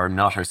vegetable or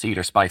nut or seed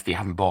or spice that you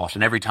haven't bought.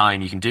 And every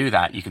time you can do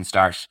that, you can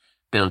start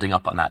building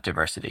up on that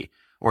diversity.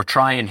 Or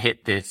try and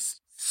hit this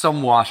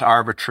somewhat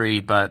arbitrary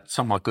but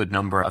somewhat good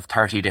number of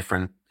 30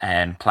 different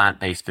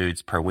plant-based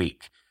foods per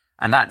week.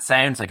 And that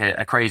sounds like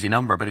a crazy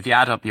number, but if you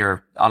add up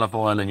your olive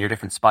oil and your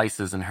different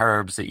spices and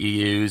herbs that you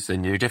use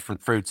and your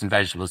different fruits and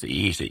vegetables that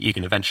you eat, you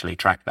can eventually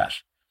track that.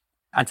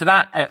 And so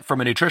that, from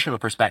a nutritional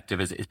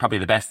perspective, is probably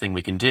the best thing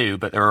we can do.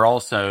 But there are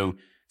also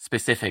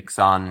specifics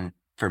on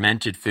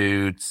fermented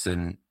foods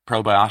and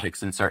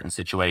probiotics in certain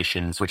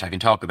situations, which I can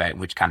talk about,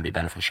 which can be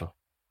beneficial.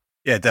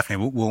 Yeah,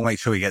 definitely. We'll make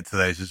sure we get to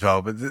those as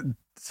well. But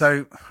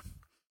so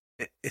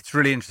it's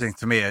really interesting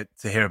to me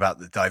to hear about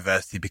the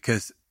diversity,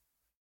 because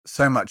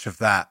so much of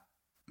that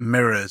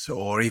mirrors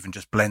or even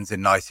just blends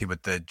in nicely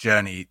with the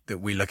journey that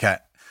we look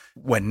at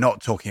when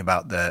not talking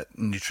about the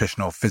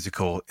nutritional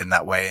physical in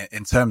that way,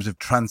 in terms of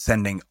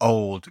transcending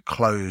old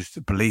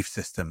closed belief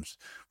systems,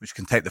 which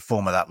can take the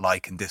form of that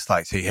like and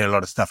dislike. So you hear a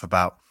lot of stuff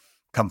about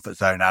comfort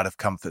zone, out of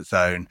comfort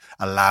zone,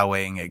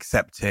 allowing,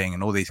 accepting,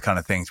 and all these kind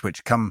of things,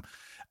 which come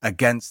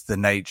against the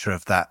nature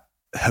of that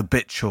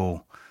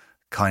habitual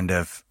kind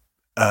of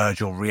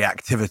urge or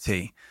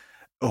reactivity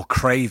or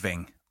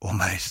craving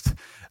almost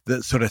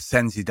that sort of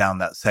sends you down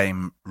that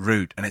same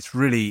route. And it's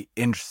really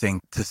interesting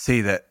to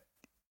see that,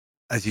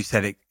 as you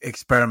said,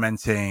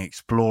 experimenting,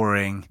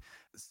 exploring,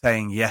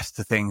 saying yes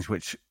to things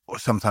which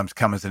sometimes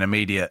come as an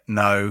immediate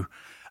no,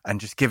 and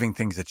just giving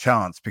things a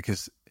chance,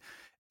 because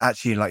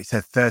actually, like you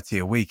said, 30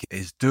 a week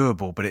is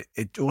doable, but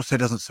it also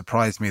doesn't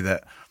surprise me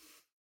that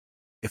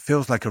it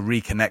feels like a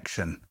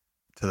reconnection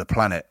to the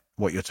planet,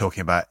 what you're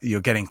talking about. You're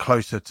getting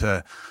closer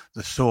to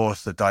the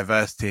source, the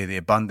diversity, the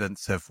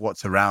abundance of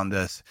what's around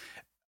us.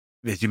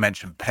 As you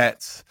mentioned,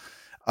 pets.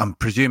 I'm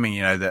presuming,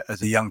 that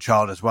as a young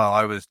child as well,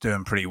 I was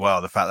doing pretty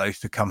well. The fact that I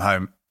used to come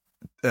home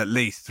at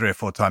least 3 or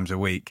 4 times a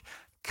week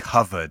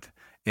covered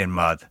in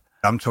mud.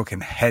 I'm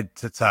talking head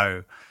to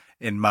toe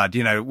in mud.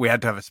 We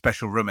had to have a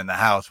special room in the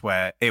house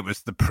where it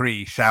was the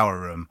pre-shower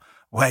room,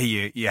 where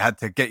you had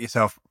to get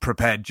yourself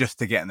prepared just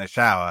to get in the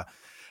shower.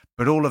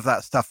 But all of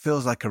that stuff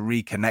feels like a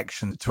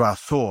reconnection to our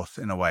source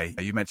in a way.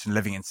 You mentioned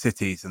living in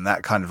cities and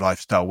that kind of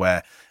lifestyle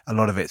where a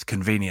lot of it's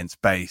convenience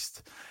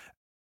based.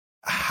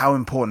 How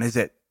important is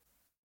it,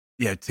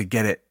 to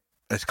get it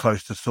as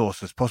close to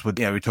source as possible?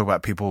 We talk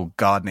about people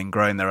gardening,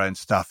 growing their own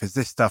stuff. Is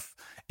this stuff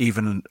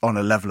even on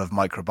a level of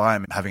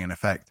microbiome having an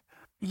effect?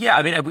 Yeah,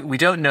 I mean, we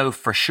don't know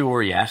for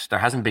sure yet. There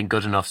hasn't been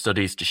good enough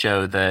studies to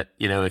show that,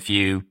 if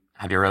you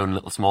have your own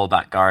little small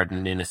back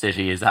garden in a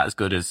city, is that as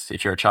good as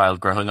if you're a child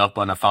growing up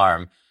on a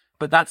farm?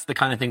 But that's the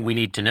kind of thing we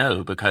need to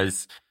know,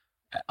 because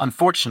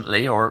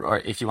unfortunately, or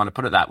if you want to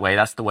put it that way,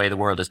 that's the way the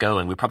world is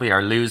going. We probably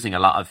are losing a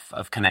lot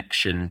of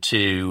connection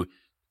to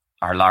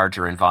our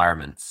larger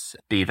environments,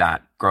 be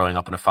that growing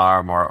up on a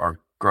farm or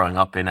growing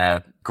up in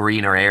a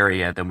greener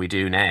area than we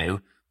do now,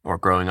 or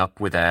growing up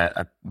with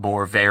a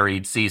more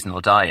varied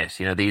seasonal diet.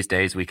 These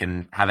days we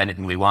can have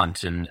anything we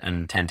want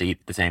and tend to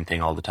eat the same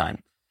thing all the time.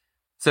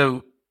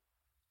 So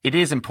it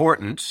is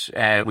important.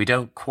 We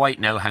don't quite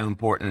know how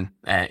important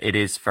it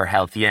is for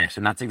health yet.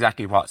 And that's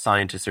exactly what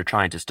scientists are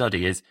trying to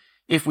study, is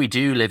if we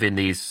do live in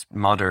these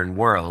modern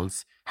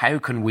worlds, how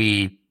can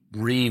we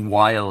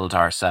rewild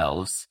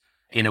ourselves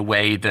in a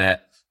way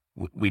that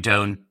we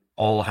don't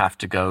all have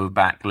to go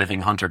back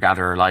living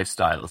hunter-gatherer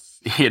lifestyles?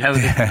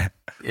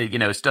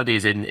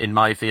 Studies in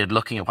my field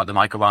looking at what the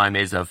microbiome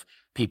is of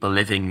people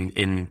living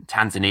in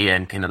Tanzania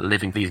and kind of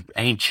living these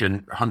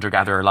ancient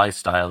hunter-gatherer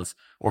lifestyles,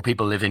 or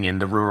people living in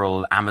the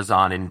rural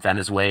Amazon in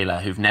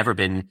Venezuela who've never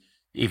been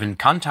even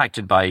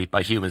contacted by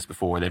humans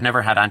before. They've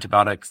never had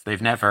antibiotics.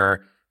 They've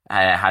never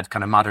had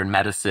kind of modern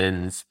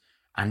medicines.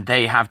 And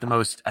they have the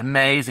most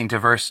amazing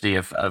diversity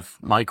of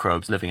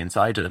microbes living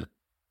inside of them.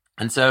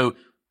 And so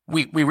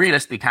we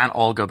realistically can't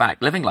all go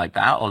back living like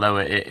that, although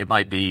it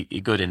might be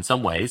good in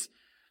some ways.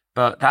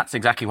 But that's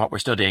exactly what we're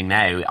studying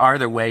now. Are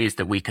there ways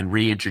that we can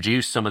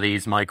reintroduce some of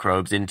these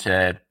microbes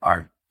into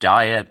our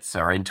diets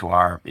or into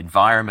our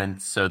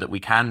environments so that we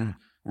can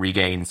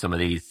regain some of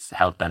these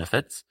health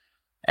benefits?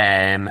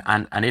 And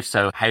if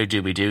so, how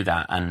do we do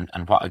that? And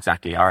what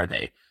exactly are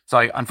they? So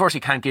I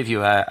unfortunately can't give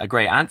you a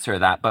great answer to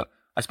that, but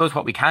I suppose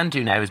what we can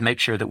do now is make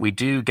sure that we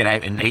do get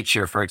out in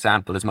nature, for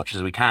example, as much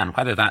as we can,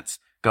 whether that's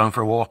going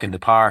for a walk in the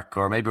park,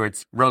 or maybe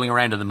it's rolling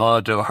around in the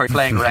mud, or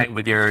playing around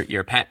with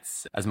your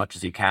pets as much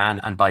as you can.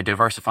 And by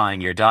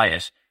diversifying your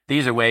diet,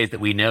 these are ways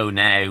that we know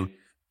now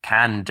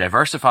can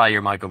diversify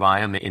your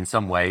microbiome in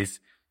some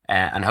ways.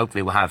 And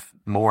hopefully we'll have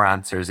more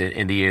answers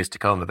in the years to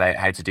come about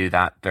how to do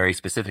that very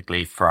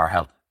specifically for our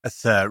health.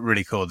 That's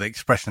really cool. The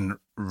expression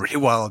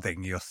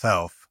rewilding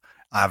yourself,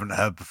 I haven't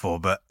heard before,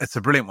 but it's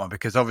a brilliant one,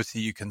 because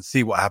obviously you can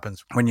see what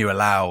happens when you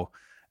allow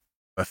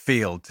a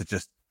field to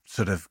just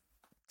sort of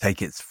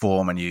take its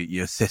form and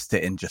you assist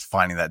it in just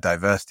finding that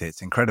diversity.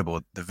 It's incredible,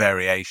 the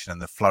variation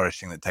and the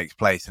flourishing that takes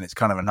place. And it's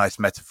kind of a nice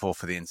metaphor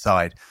for the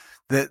inside.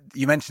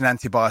 You mentioned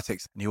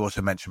antibiotics, and you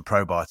also mentioned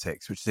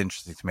probiotics, which is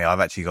interesting to me. I've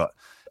actually got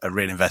a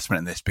real investment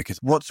in this, because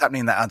what's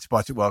happening in that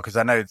antibiotic world? Because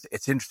I know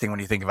it's interesting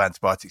when you think of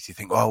antibiotics, you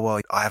think, oh,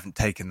 well, I haven't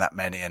taken that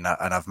many and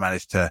I've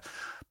managed to.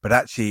 But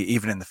actually,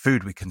 even in the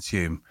food we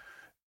consume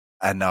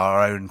and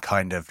our own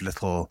kind of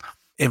little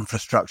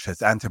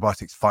infrastructures,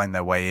 antibiotics find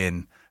their way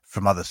in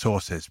from other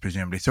sources,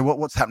 presumably. So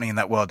what's happening in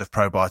that world of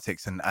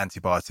probiotics and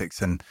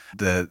antibiotics, and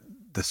the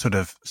sort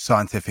of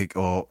scientific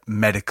or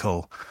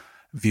medical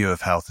view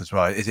of health as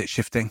well? Is it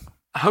shifting?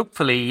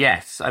 Hopefully,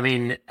 yes. I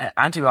mean,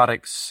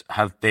 antibiotics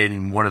have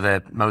been one of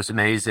the most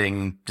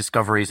amazing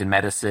discoveries in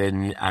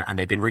medicine, and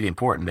they've been really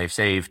important. They've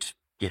saved,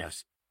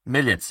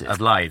 millions of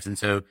lives. And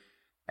so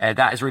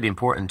that is really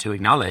important to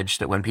acknowledge,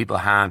 that when people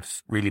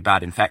have really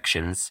bad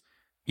infections,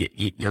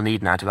 you'll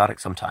need an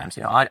antibiotic sometimes.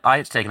 I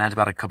had to take an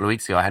antibiotic a couple of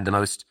weeks ago. I had the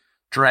most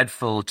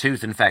dreadful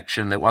tooth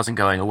infection that wasn't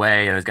going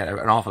away, and I was getting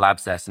an awful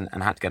abscess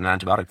and had to get an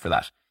antibiotic for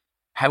that.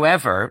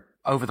 However,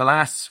 over the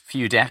last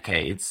few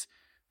decades,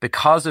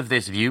 because of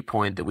this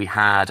viewpoint that we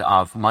had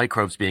of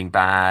microbes being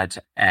bad,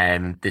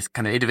 and this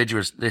kind of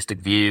individualistic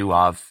view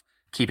of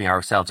keeping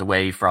ourselves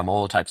away from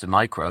all types of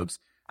microbes,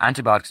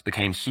 antibiotics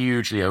became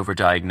hugely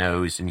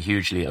overdiagnosed and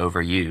hugely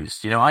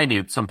overused. I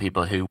knew some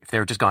people who, if they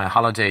were just going on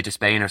holiday to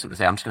Spain or something,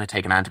 say, I'm just going to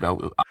take an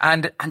antibiotic.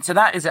 And so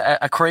that is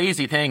a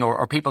crazy thing.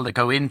 Or people that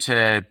go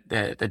into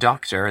the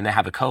doctor and they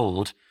have a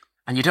cold,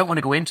 And you don't want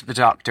to go into the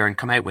doctor and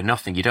come out with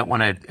nothing. You don't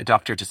want a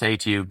doctor to say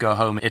to you, go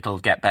home, it'll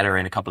get better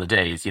in a couple of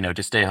days,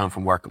 just stay home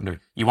from work.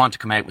 You want to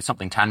come out with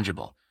something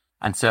tangible.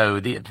 And so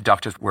the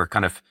doctors were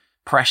kind of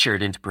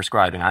pressured into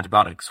prescribing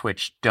antibiotics,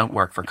 which don't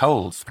work for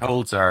colds.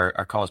 Colds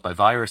are caused by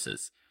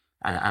viruses,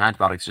 and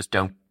antibiotics just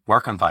don't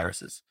work on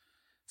viruses.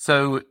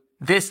 So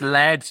this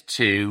led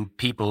to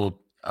people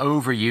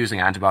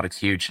overusing antibiotics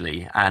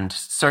hugely. And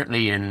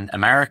certainly in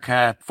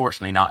America,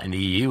 fortunately not in the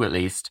EU at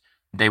least,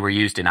 they were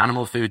used in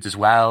animal foods as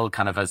well,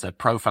 kind of as a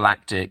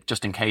prophylactic,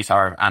 just in case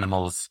our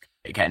animals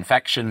get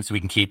infections,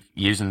 we can keep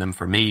using them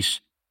for meat.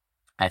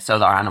 So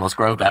that our animals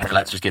grow better,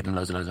 let's just give them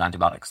loads and loads of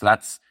antibiotics. So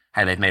that's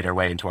how they've made their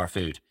way into our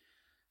food.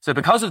 So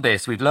because of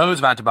this, we've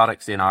loads of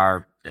antibiotics in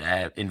our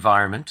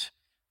environment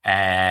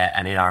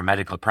and in our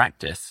medical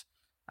practice.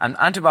 And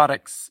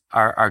antibiotics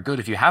are good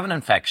if you have an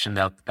infection,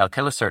 they'll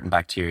kill a certain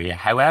bacteria.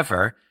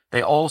 However,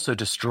 they also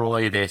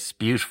destroy this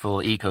beautiful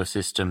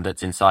ecosystem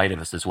that's inside of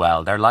us as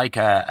well. They're like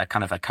a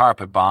kind of a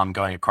carpet bomb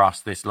going across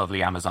this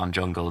lovely Amazon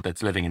jungle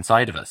that's living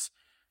inside of us.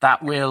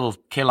 That will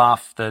kill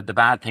off the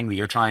bad thing that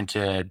you're trying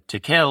to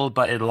kill,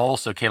 but it'll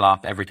also kill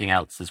off everything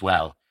else as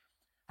well.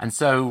 And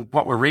so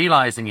what we're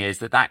realizing is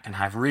that can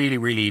have really,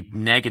 really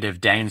negative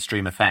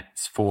downstream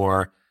effects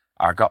for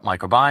our gut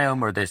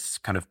microbiome or this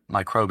kind of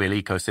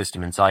microbial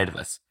ecosystem inside of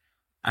us.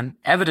 And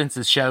evidence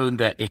has shown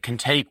that it can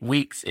take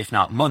weeks, if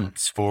not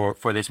months, for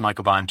this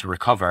microbiome to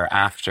recover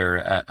after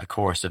a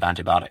course of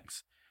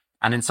antibiotics.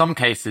 And in some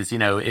cases,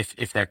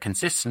 if they're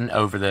consistent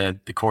over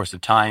the course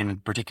of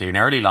time, particularly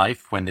in early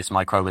life, when this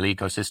microbial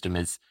ecosystem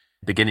is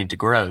beginning to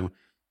grow,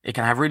 it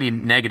can have really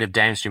negative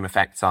downstream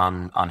effects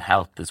on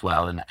health as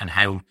well and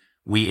how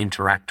we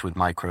interact with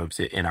microbes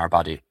in our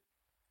body.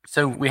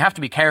 So we have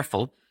to be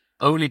careful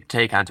only to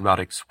take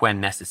antibiotics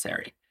when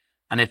necessary.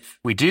 And if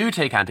we do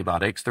take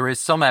antibiotics, there is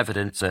some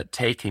evidence that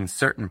taking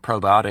certain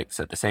probiotics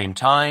at the same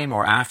time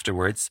or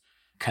afterwards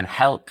can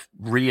help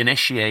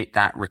reinitiate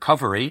that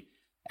recovery.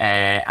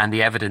 And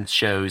the evidence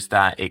shows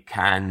that it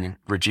can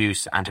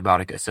reduce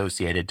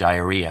antibiotic-associated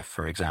diarrhea,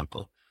 for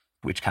example,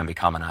 which can be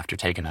common after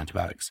taking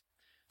antibiotics.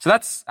 So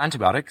that's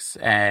antibiotics,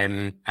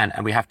 and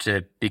we have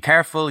to be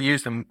careful,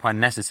 use them when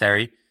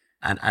necessary.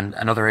 And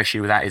another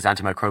issue with that is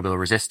antimicrobial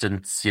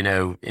resistance.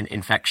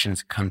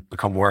 Infections can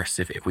become worse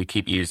if we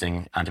keep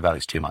using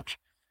antibiotics too much.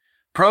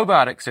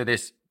 Probiotics are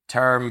this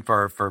term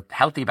for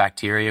healthy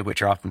bacteria,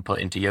 which are often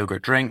put into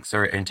yogurt drinks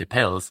or into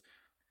pills.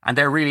 And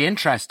they're really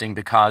interesting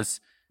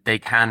because they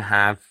can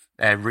have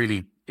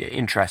really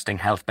interesting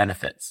health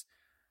benefits.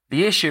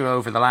 The issue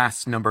over the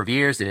last number of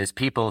years is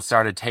people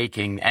started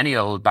taking any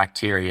old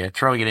bacteria,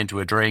 throwing it into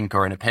a drink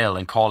or in a pill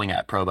and calling it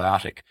a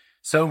probiotic.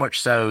 So much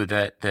so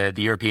that the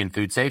European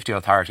Food Safety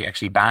Authority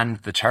actually banned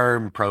the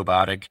term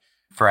probiotic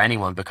for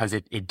anyone because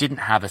it didn't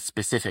have a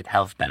specific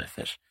health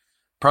benefit.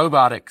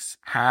 Probiotics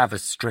have a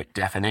strict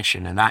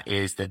definition, and that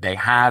is that they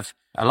have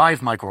a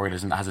live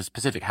microorganism that has a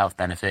specific health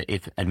benefit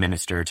if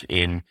administered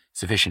in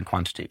sufficient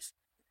quantities.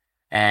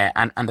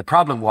 And the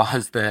problem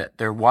was that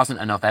there wasn't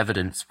enough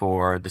evidence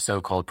for the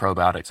so-called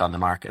probiotics on the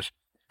market.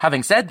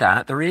 Having said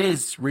that, there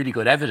is really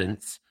good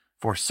evidence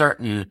for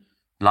certain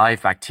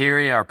live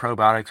bacteria or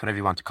probiotics, whatever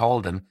you want to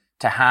call them,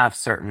 to have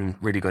certain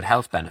really good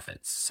health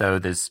benefits. So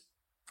there's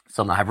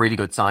some that have really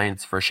good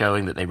science for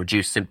showing that they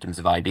reduce symptoms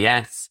of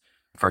IBS.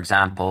 For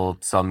example,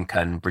 some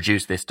can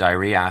reduce this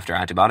diarrhea after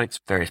antibiotics.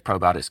 Various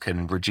probiotics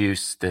can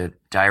reduce the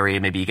diarrhea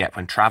maybe you get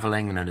when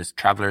traveling, known as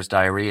traveler's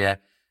diarrhea.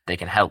 They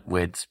can help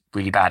with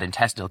really bad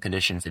intestinal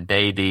conditions in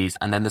babies.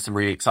 And then there's some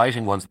really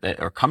exciting ones that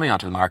are coming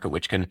onto the market,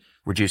 which can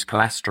reduce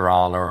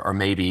cholesterol or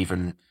maybe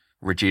even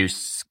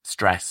reduce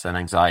stress and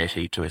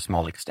anxiety to a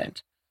small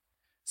extent.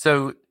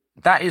 So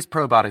that is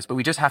probiotics, but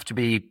we just have to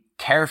be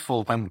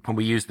careful when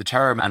we use the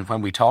term and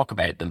when we talk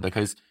about them,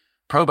 because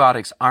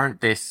probiotics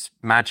aren't this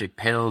magic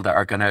pill that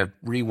are going to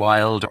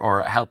rewild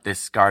or help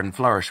this garden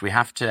flourish. We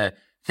have to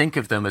think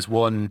of them as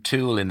one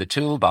tool in the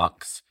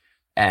toolbox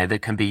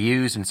that can be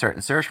used in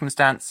certain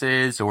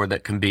circumstances, or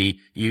that can be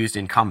used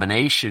in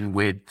combination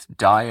with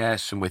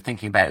diet and with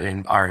thinking about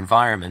our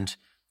environment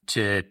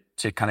to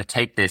kind of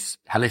take this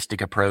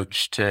holistic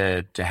approach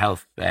to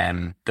health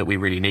that we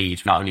really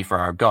need, not only for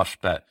our gut,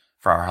 but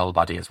for our whole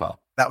body as well.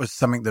 That was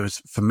something that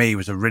was, for me,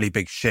 was a really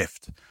big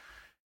shift,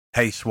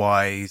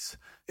 taste-wise,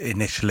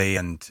 initially.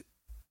 And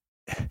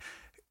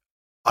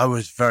I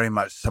was very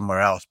much somewhere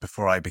else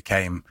before I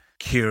became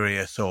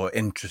curious or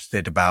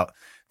interested about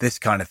this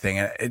kind of thing.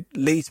 And it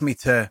leads me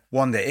to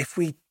wonder, if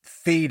we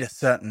feed a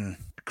certain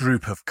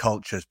group of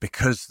cultures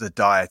because the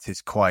diet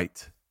is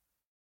quite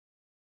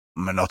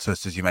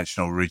monotonous, as you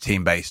mentioned, or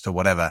routine based or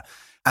whatever,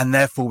 and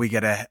therefore we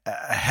get a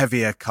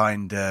heavier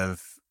kind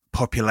of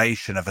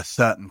population of a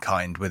certain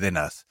kind within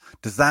us,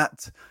 does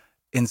that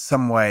in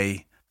some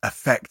way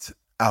affect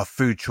our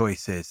food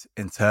choices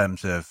in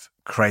terms of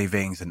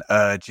cravings and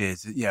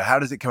urges? How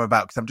does it come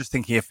about? Because I'm just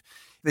thinking, if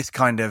this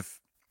kind of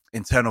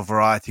internal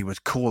variety was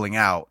calling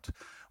out,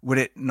 would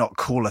it not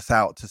call us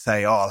out to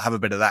say, oh, I'll have a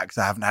bit of that because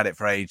I haven't had it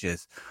for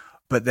ages?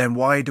 But then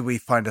why do we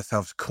find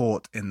ourselves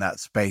caught in that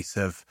space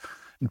of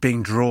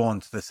being drawn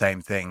to the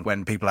same thing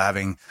when people are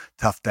having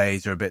tough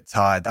days or a bit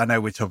tired? I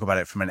know we talk about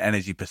it from an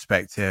energy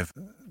perspective,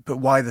 but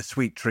why the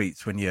sweet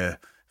treats when you're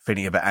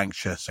feeling a bit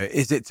anxious?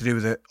 Is it to do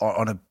with it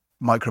on a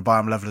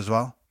microbiome level as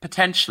well?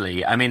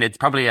 Potentially. I mean, it's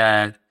probably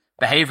a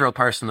behavioral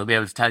person will be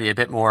able to tell you a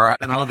bit more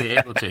than I'll be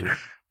able to.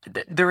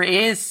 There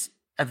is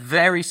a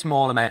very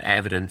small amount of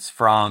evidence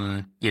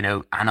from,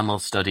 animal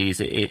studies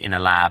in a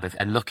lab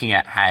and looking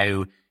at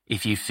how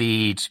if you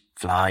feed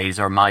flies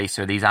or mice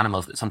or these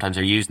animals that sometimes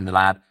are used in the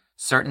lab,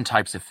 certain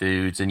types of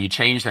foods and you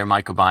change their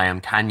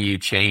microbiome, can you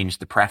change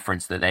the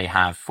preference that they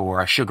have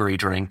for a sugary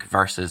drink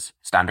versus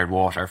standard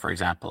water, for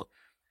example?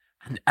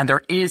 And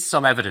there is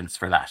some evidence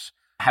for that.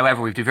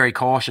 However, we have to be very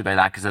cautious about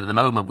that because at the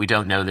moment we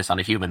don't know this on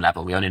a human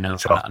level. We only know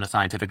on a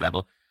scientific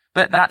level.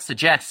 But that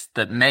suggests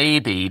that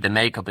maybe the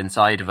makeup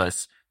inside of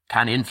us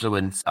can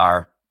influence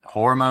our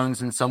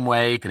hormones in some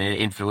way, can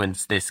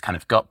influence this kind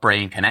of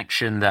gut-brain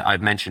connection that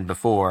I've mentioned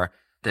before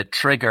that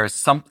triggers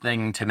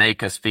something to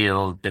make us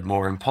feel a bit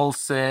more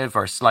impulsive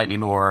or slightly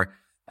more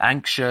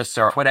anxious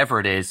or whatever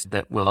it is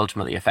that will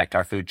ultimately affect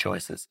our food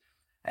choices.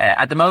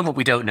 At the moment,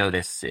 we don't know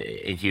this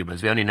in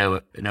humans. We only know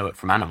it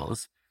from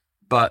animals.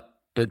 But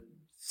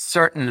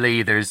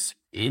certainly there's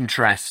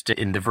interest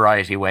in the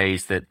variety of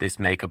ways that this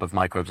makeup of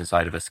microbes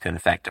inside of us can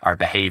affect our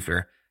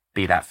behavior,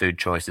 be that food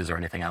choices or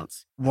anything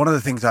else. One of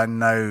the things I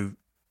know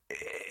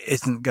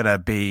isn't going to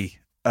be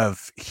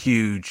of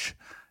huge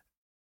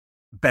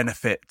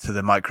benefit to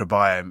the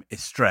microbiome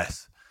is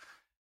stress.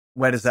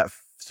 Where does that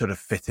sort of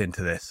fit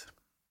into this?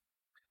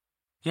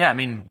 Yeah, I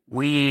mean,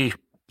 we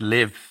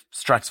live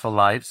stressful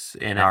lives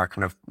in our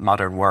kind of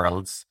modern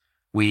worlds.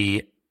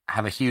 We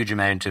have a huge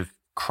amount of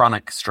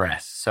chronic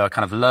stress, so a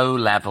kind of low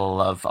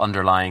level of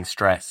underlying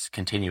stress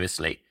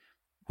continuously.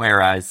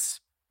 Whereas,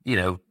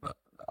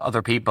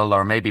 other people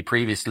or maybe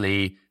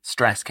previously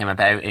stress came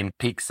about in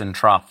peaks and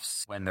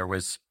troughs when there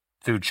was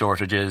food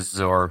shortages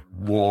or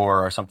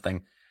war or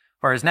something.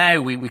 Whereas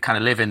now we kind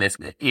of live in this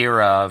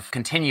era of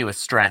continuous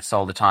stress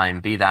all the time,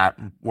 be that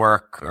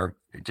work or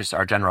just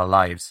our general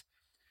lives.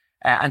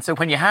 And so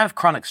when you have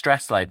chronic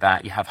stress like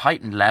that, you have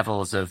heightened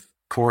levels of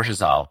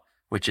cortisol,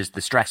 which is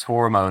the stress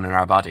hormone in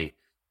our body,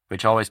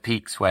 which always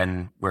peaks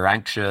when we're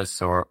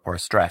anxious or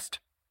stressed.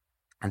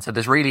 And so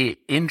there's really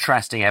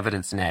interesting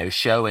evidence now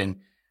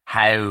showing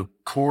how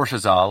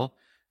cortisol,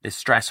 this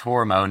stress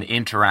hormone,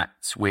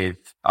 interacts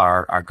with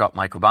our gut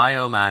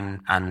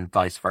microbiome and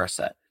vice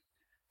versa.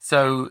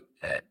 So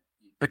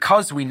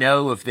because we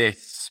know of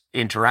this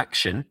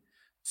interaction,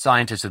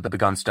 scientists have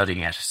begun studying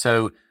it.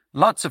 So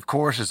lots of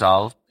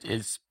cortisol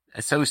is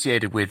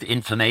associated with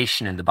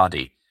inflammation in the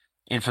body.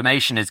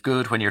 Inflammation is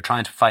good when you're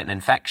trying to fight an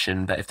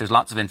infection, but if there's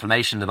lots of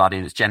inflammation in the body,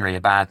 it's generally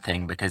a bad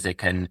thing because it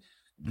can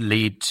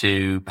lead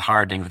to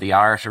hardening of the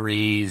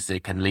arteries,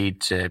 it can lead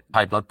to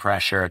high blood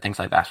pressure, things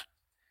like that.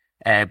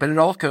 But it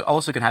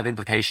also can have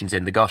implications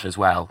in the gut as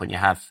well when you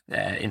have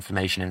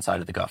inflammation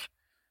inside of the gut.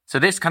 So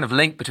this kind of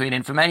link between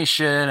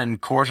inflammation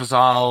and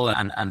cortisol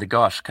and the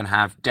gut can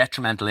have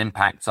detrimental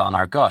impacts on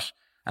our gut.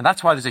 And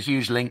that's why there's a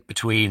huge link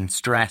between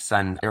stress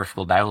and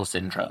irritable bowel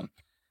syndrome,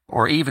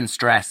 or even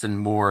stress and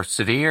more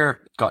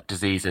severe gut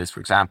diseases. For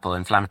example,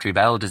 inflammatory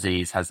bowel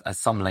disease has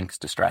some links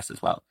to stress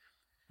as well.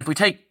 If we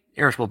take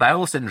irritable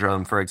bowel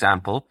syndrome, for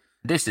example,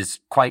 this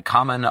is quite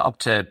common. Up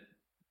to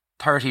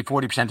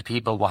 30-40% of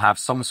people will have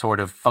some sort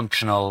of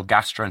functional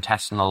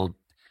gastrointestinal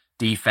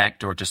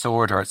defect or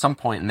disorder at some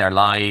point in their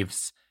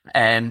lives.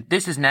 And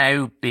this is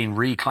now being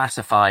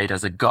reclassified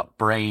as a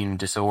gut-brain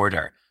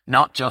disorder,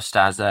 not just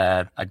as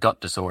a gut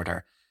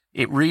disorder.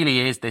 It really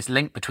is this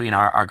link between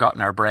our gut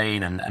and our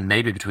brain and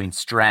maybe between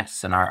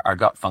stress and our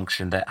gut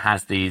function that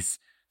has these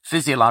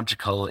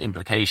physiological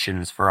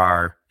implications for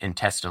our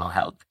intestinal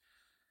health.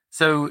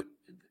 So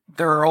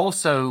there are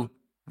also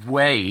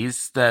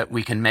ways that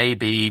we can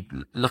maybe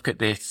look at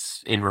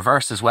this in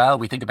reverse as well.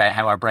 We think about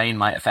how our brain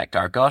might affect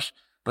our gut,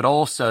 but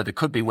also there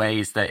could be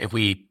ways that if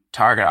we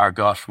target our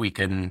gut, we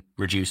can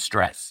reduce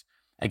stress.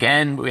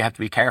 Again, we have to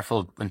be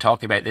careful when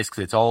talking about this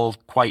because it's all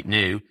quite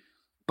new,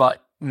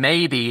 but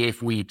maybe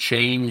if we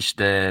change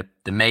the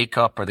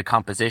makeup or the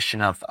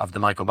composition of the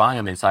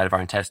microbiome inside of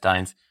our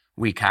intestines,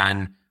 we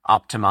can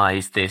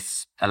optimize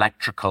this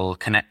electrical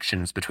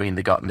connections between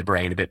the gut and the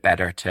brain a bit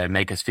better to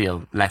make us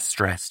feel less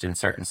stressed in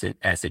certain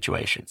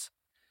situations.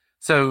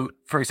 So,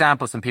 for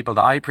example, some people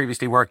that I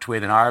previously worked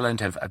with in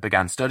Ireland have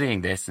begun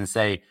studying this and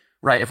say,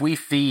 right, if we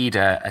feed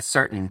a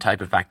certain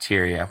type of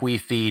bacteria, if we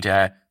feed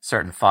a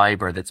certain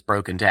fiber that's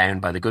broken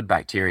down by the good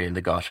bacteria in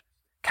the gut,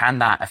 can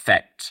that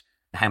affect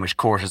how much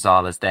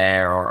cortisol is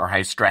there or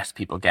how stressed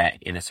people get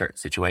in a certain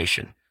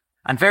situation?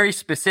 And very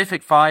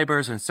specific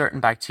fibers and certain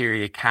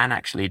bacteria can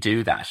actually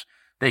do that.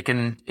 They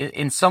can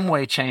in some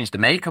way change the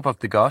makeup of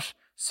the gut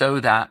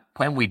so that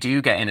when we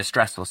do get in a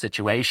stressful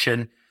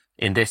situation,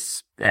 in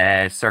this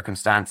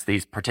circumstance,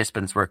 these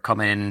participants were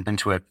coming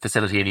into a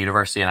facility in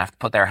university and have to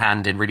put their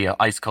hand in really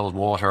ice cold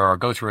water or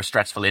go through a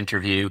stressful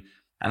interview,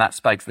 and that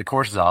spikes the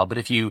cortisol. But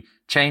if you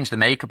change the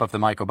makeup of the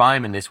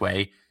microbiome in this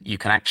way, you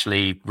can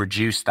actually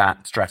reduce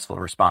that stressful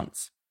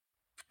response.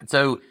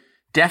 So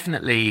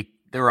definitely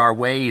there are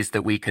ways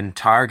that we can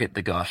target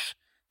the gut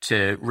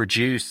to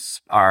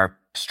reduce our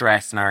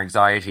stress and our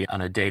anxiety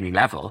on a daily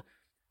level.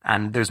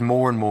 And there's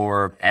more and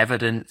more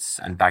evidence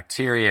and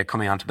bacteria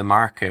coming onto the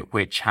market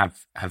which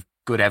have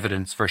good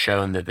evidence for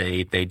showing that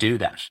they do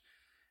that.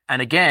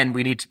 And again,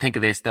 we need to think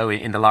of this, though,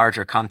 in the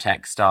larger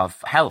context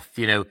of health.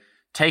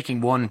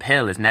 Taking one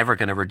pill is never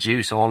going to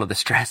reduce all of the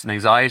stress and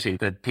anxiety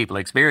that people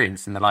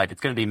experience in their life.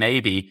 It's going to be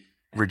maybe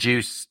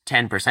reduce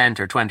 10%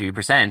 or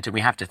 20%. And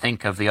we have to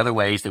think of the other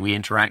ways that we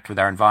interact with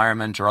our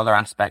environment or other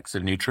aspects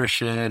of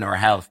nutrition or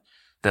health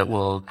that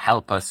will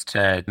help us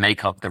to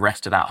make up the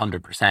rest of that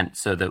 100%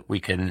 so that we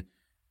can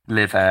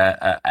live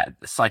a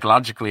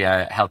psychologically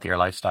healthier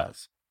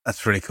lifestyles.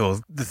 That's really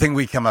cool. The thing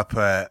we come up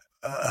a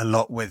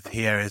lot with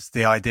here is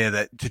the idea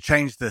that to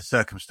change the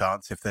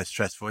circumstance, if they're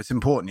stressful, it's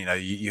important.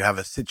 You have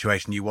a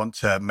situation, you want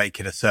to make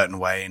it a certain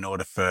way in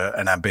order for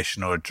an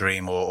ambition or a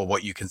dream or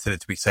what you consider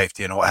to be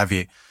safety and what have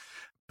you.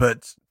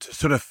 But to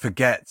sort of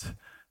forget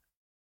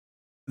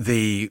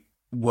the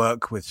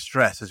work with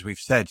stress, as we've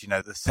said,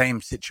 the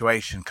same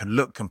situation can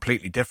look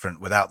completely different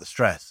without the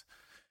stress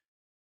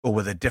or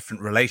with a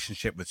different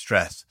relationship with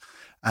stress.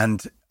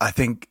 And I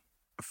think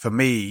for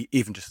me,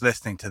 even just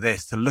listening to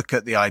this, to look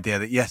at the idea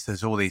that, yes,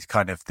 there's all these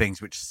kind of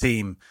things which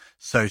seem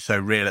so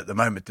real at the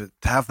moment, to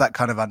have that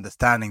kind of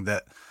understanding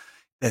that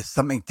there's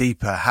something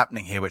deeper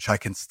happening here, which I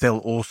can still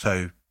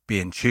also be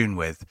in tune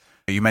with.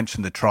 You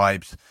mentioned the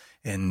tribes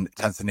in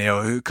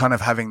Tanzania who kind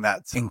of having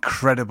that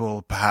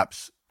incredible,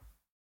 perhaps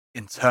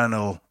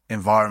internal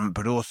environment,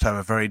 but also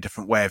a very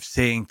different way of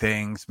seeing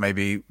things,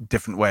 maybe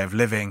different way of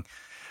living.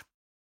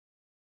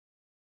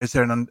 Is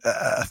there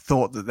a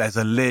thought that there's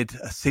a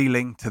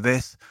ceiling to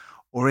this,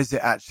 or is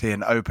it actually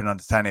an open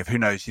understanding of, who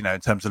knows, in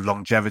terms of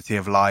longevity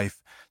of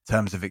life, in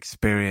terms of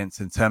experience,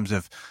 in terms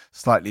of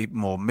slightly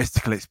more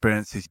mystical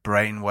experiences,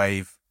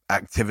 brainwave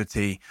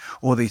activity,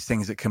 all these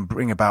things that can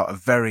bring about a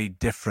very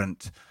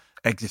different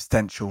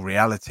existential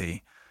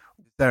reality?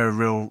 Is there a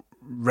real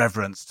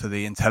reverence to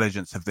the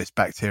intelligence of this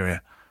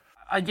bacteria?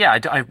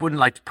 I wouldn't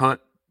like to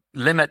put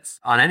limits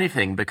on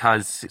anything,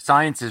 because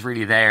science is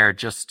really there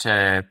just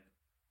to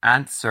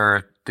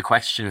answer the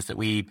questions that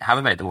we have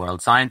about the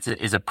world. Science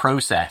is a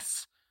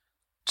process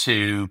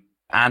to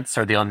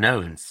answer the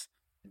unknowns.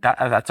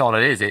 That's all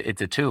it is.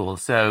 It's a tool.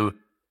 So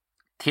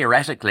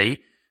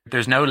theoretically,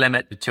 there's no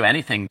limit to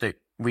anything that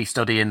we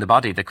study in the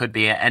body. There could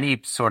be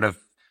any sort of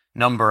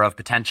number of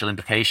potential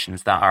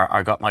implications that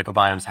our gut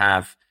microbiomes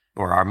have,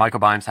 or our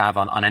microbiomes have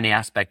on any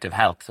aspect of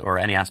health or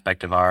any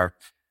aspect of our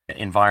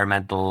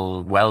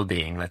environmental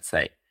well-being, let's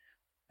say.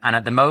 And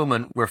at the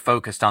moment, we're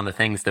focused on the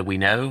things that we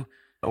know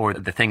or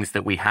the things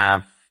that we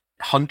have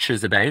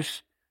hunches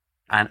about,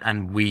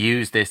 and we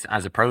use this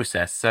as a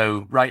process.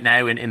 So right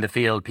now in the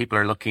field, people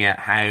are looking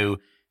at how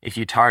if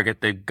you target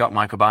the gut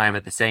microbiome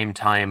at the same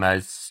time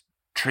as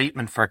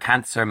treatment for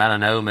cancer,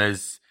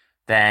 melanomas,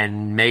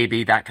 then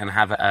maybe that can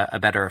have a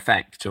better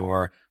effect.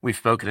 Or we've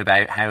spoken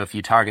about how if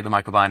you target the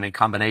microbiome in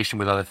combination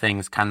with other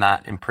things, can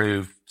that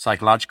improve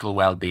psychological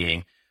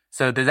well-being?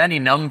 So there's any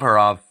number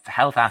of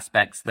health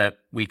aspects that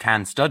we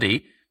can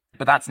study,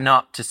 but that's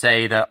not to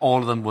say that all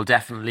of them will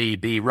definitely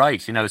be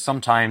right.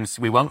 Sometimes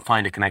we won't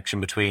find a connection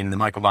between the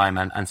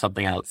microbiome and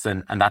something else,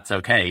 and that's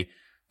okay,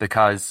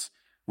 because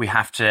we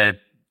have to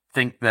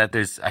think that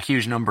there's a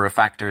huge number of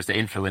factors that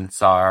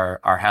influence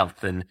our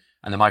health, and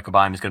the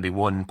microbiome is going to be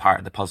one part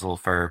of the puzzle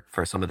for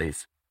some of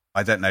these.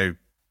 I don't know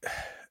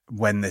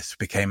when this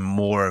became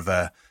more of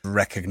a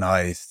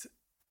recognized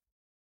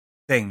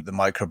thing, the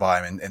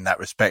microbiome in that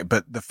respect,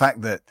 but the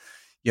fact that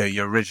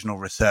your original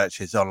research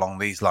is along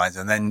these lines,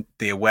 and then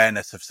the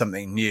awareness of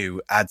something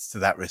new adds to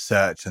that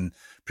research, and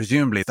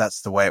presumably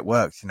that's the way it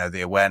works.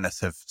 The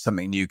awareness of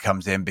something new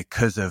comes in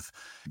because of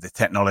the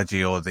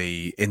technology or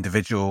the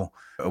individual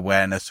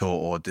awareness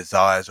or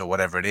desires or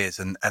whatever it is,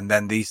 and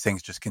then these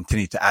things just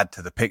continue to add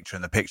to the picture,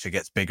 and the picture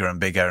gets bigger and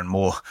bigger and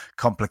more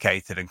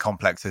complicated and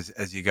complex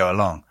as you go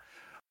along.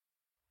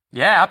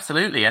 Yeah,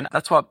 absolutely. And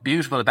that's what's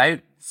beautiful about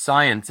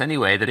science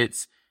anyway, that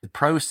it's a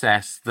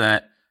process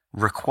that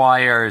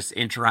requires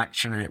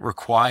interaction, and it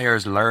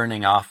requires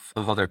learning off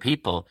of other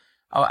people.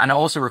 Oh, and it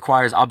also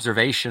requires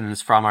observations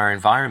from our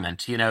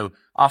environment.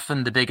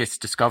 Often the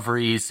biggest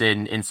discoveries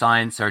in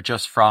science are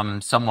just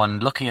from someone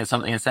looking at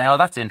something and saying, oh,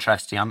 that's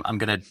interesting, I'm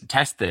going to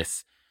test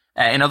this.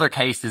 In other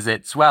cases,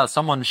 it's, well,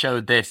 someone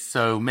showed this,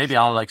 so maybe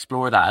I'll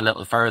explore that a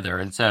little further.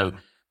 And so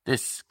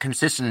this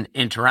consistent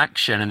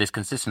interaction and this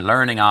consistent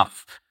learning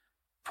off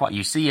what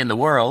you see in the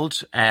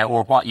world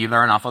or what you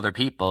learn off other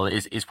people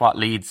is what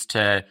leads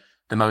to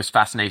the most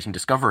fascinating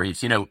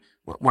discoveries.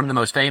 One of the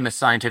most famous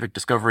scientific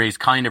discoveries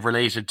kind of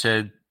related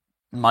to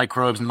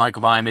microbes and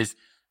microbiome is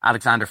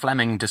Alexander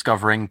Fleming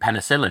discovering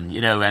penicillin,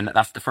 and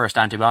that's the first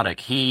antibiotic.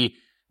 He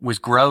was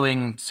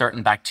growing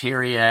certain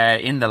bacteria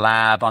in the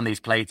lab on these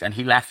plates, and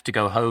he left to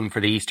go home for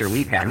the Easter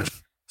weekend.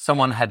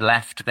 Someone had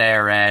left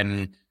their,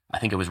 I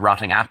think it was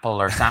rotting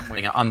apple or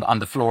something on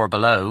the floor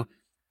below,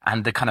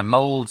 and the kind of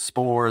mold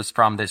spores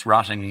from this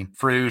rotting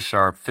fruit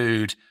or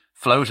food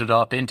floated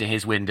up into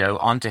his window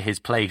onto his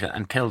plate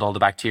and killed all the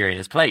bacteria in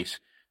his plate.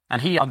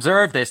 And he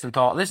observed this and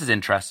thought, this is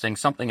interesting.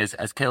 Something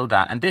has killed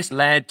that. And this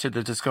led to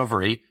the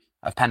discovery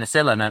of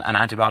penicillin and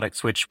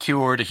antibiotics, which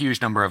cured a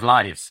huge number of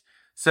lives.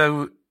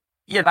 So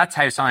yeah, that's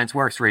how science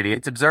works, really.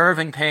 It's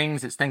observing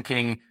things. It's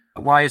thinking,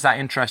 why is that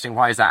interesting?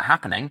 Why is that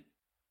happening?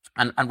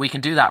 And we can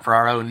do that for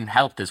our own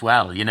health as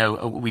well. You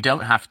know, we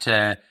don't have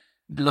to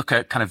look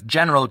at kind of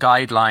general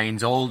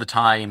guidelines all the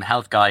time,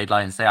 health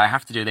guidelines, say, I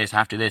have to do this, I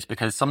have to do this,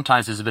 because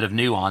sometimes there's a bit of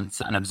nuance,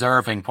 and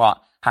observing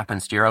what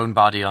happens to your own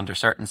body under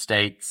certain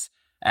states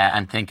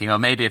and thinking, oh,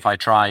 maybe if I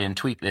try and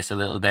tweak this a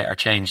little bit or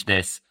change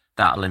this,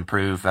 that'll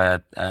improve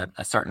a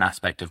certain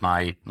aspect of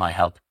my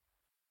health.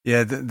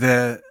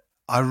 Yeah,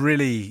 I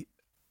really,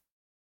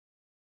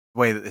 the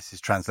way that this is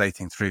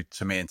translating through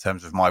to me in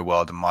terms of my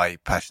world and my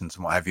passions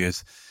and what have you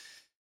is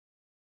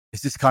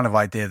this kind of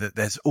idea that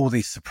there's all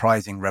these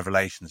surprising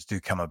revelations do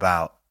come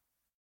about.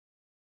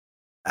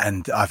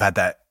 And I've had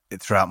that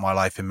throughout my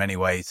life in many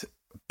ways.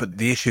 But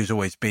the issue's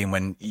always been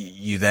when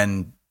you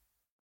then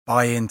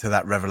buy into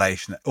that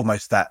revelation,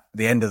 almost at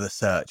the end of the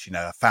search, you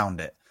know, I found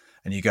it,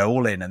 and you go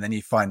all in, and then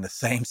you find the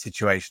same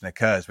situation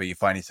occurs where you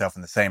find yourself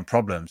in the same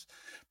problems.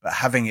 But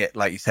having it,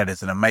 like you said,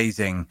 as an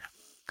amazing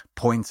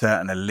pointer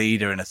and a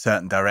leader in a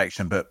certain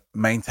direction, but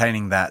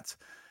maintaining that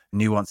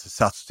nuance of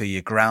subtlety,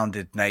 your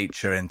grounded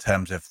nature in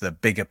terms of the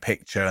bigger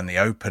picture and the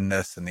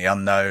openness and the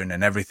unknown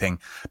and everything,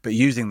 but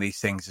using these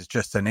things as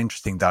just an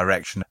interesting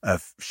direction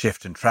of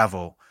shift and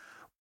travel.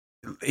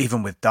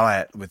 Even with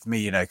diet, with me,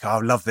 you know, I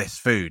love this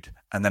food,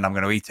 and then I'm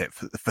going to eat it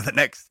for the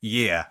next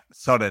year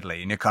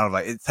solidly. And you're kind of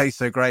like, it tastes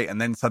so great. And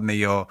then suddenly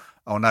you're,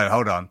 oh no,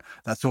 hold on.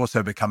 That's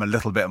also become a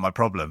little bit of my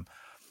problem.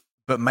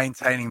 But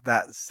maintaining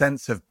that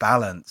sense of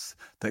balance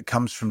that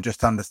comes from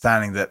just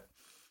understanding that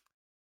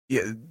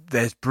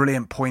there's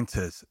brilliant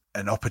pointers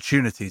and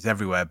opportunities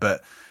everywhere.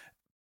 But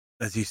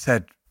as you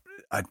said,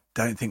 I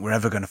don't think we're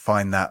ever going to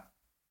find that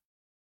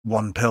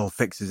one pill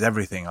fixes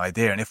everything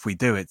idea. And if we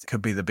do, it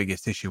could be the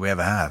biggest issue we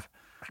ever have.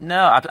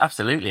 No,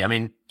 absolutely. I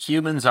mean,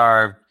 humans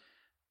are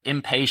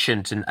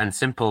impatient and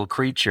simple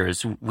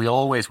creatures. We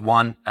always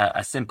want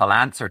a simple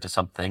answer to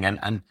something.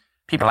 And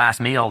people ask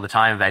me all the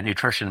time about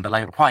nutrition, but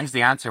like, what is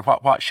the answer?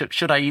 What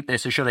should I eat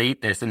this or should I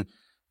eat this? And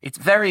it's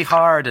very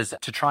hard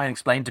to try and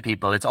explain to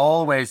people. It's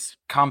always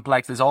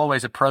complex. There's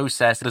always a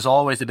process. There's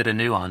always a bit of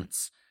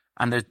nuance.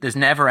 And there's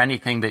never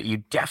anything that you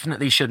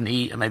definitely shouldn't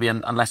eat, maybe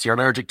unless you're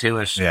allergic to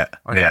it. Yeah.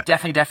 Or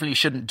definitely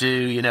shouldn't do.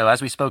 You know,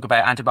 as we spoke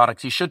about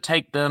antibiotics, you should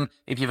take them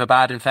if you have a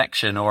bad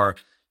infection, or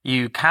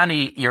you can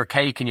eat your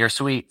cake and your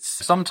sweets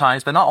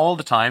sometimes, but not all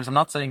the times. I'm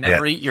not saying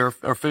never eat your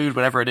food,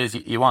 whatever it is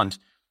you want.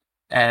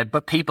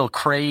 But people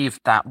crave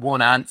that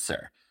one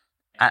answer.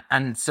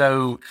 And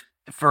so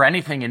for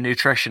anything in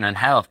nutrition and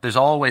health, there's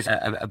always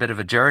a bit of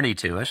a journey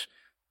to it.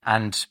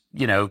 And,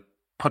 you know,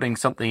 putting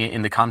something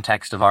in the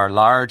context of our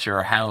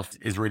larger health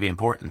is really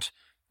important.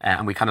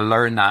 And we kind of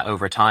learn that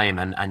over time.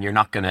 And you're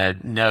not going to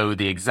know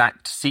the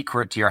exact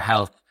secret to your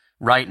health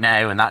right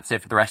now, and that's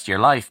it for the rest of your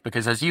life.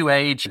 Because as you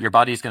age, your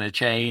body's going to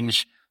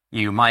change.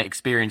 You might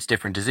experience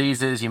different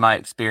diseases. You might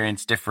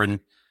experience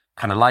different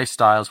kind of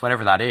lifestyles,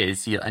 whatever that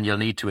is. And you'll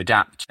need to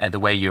adapt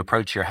the way you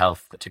approach your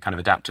health to kind of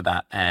adapt to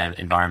that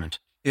environment.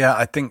 Yeah,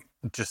 I think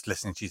just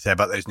listening to you say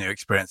about those new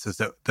experiences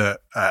that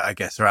I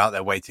guess are out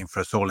there waiting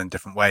for us all in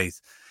different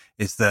ways,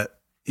 is that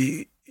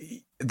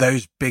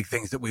those big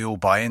things that we all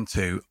buy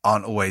into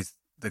aren't always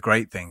the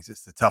great things.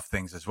 It's the tough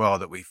things as well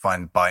that we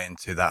find buy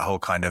into, that whole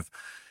kind of,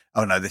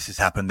 oh no, this has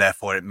happened,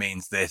 therefore it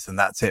means this, and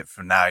that's it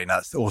for now. You know,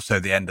 that's also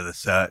the end of the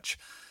search.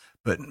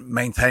 But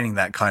maintaining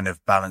that kind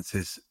of balance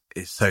is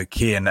so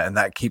key, and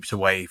that keeps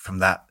away from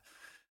that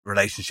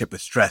relationship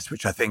with stress,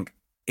 which I think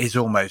is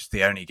almost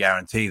the only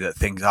guarantee that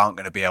things aren't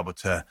going to be able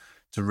to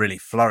really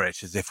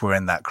flourish, as if we're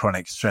in that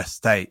chronic stress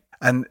state.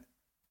 And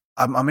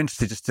I'm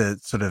interested, just to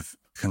sort of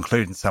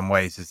conclude in some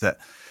ways, is that,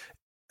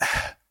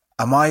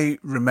 am I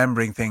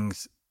remembering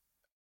things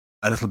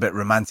a little bit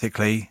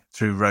romantically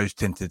through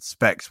rose-tinted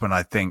specs when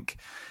I think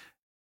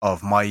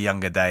of my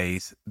younger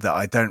days, that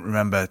I don't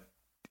remember,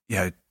 you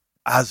know,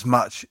 as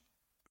much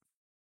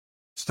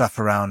stuff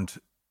around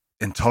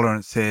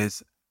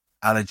intolerances,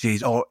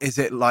 allergies, or is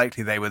it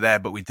likely they were there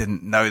but we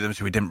didn't know them,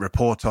 so we didn't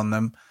report on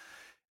them?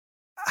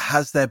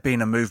 Has there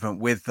been a movement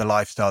with the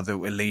lifestyle that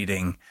we're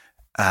leading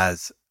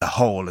as a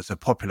whole, as a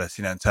populace,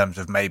 you know, in terms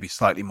of maybe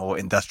slightly more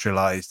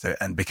industrialized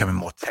and becoming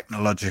more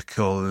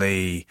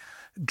technologically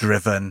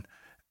driven,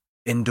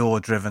 indoor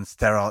driven,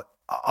 sterile?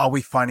 Are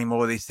we finding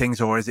more of these things,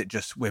 or is it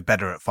just we're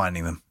better at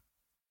finding them?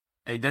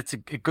 Hey, that's a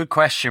good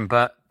question,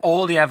 but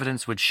all the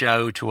evidence would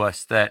show to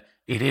us that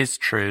it is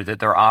true that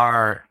there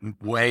are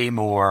way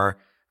more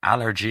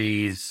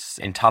allergies,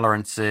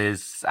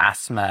 intolerances,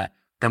 asthma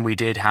than we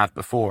did have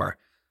before.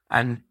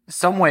 And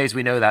some ways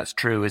we know that's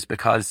true is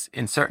because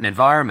in certain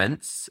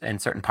environments, in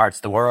certain parts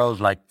of the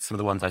world, like some of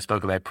the ones I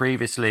spoke about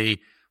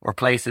previously, or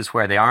places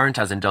where they aren't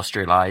as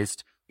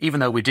industrialized, even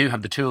though we do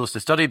have the tools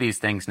to study these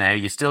things now,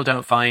 you still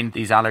don't find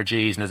these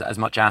allergies and as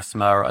much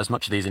asthma or as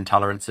much of these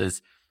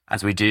intolerances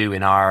as we do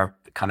in our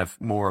kind of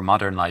more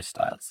modern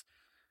lifestyles.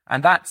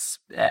 And that's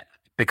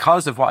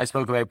because of what I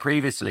spoke about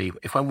previously,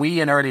 if when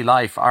we in early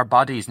life, our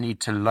bodies need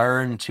to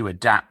learn to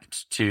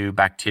adapt to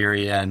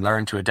bacteria and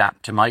learn to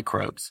adapt to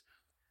microbes.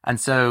 And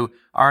so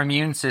our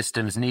immune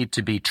systems need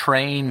to be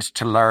trained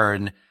to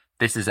learn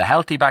this is a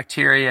healthy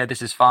bacteria,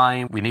 this is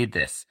fine, we need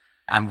this.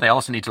 And they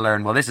also need to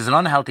learn, well, this is an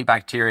unhealthy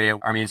bacteria,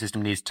 our immune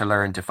system needs to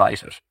learn to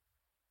fight it.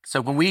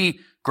 So when we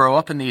grow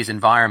up in these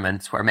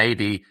environments where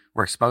maybe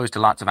we're exposed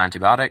to lots of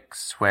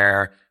antibiotics,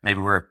 where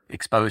maybe we're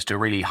exposed to a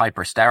really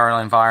hyper-sterile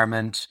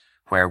environment,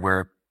 where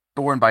we're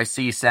born by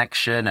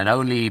C-section and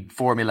only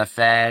formula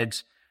fed,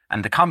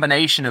 and the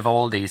combination of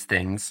all these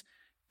things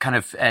kind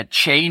of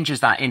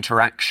changes that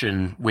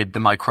interaction with the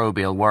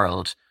microbial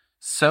world,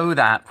 so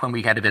that when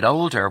we get a bit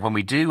older, when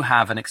we do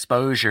have an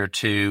exposure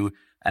to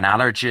an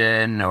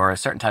allergen or a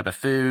certain type of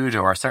food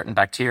or a certain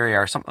bacteria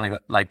or something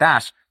like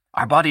that,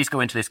 our bodies go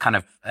into this kind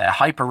of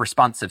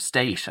hyper-responsive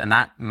state, and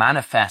that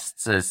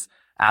manifests as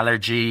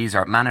allergies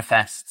or it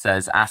manifests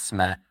as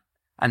asthma.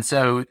 And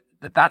so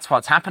that's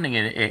what's happening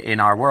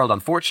in our world,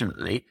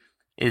 unfortunately,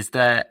 is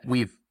that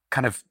we've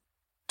kind of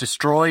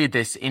destroyed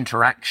this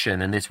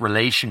interaction and this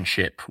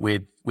relationship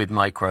with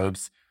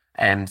microbes,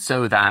 and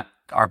so that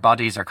our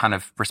bodies are kind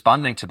of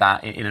responding to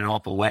that in an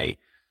awful way.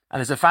 And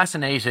there's a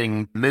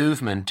fascinating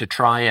movement to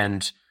try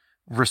and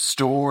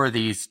restore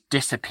these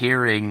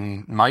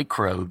disappearing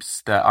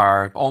microbes that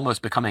are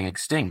almost becoming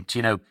extinct.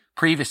 You know,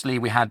 previously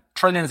we had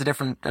trillions of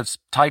different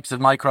types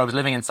of microbes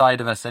living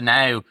inside of us. And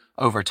now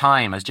over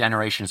time, as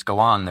generations go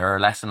on, there are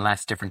less and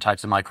less different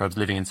types of microbes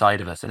living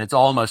inside of us. And it's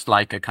almost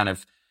like a kind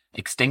of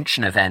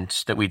extinction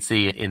event that we'd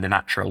see in the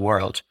natural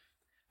world.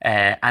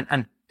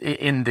 And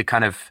in the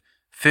kind of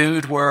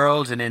food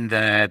world and in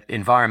the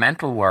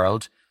environmental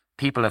world,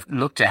 people have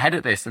looked ahead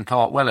at this and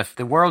thought, well, if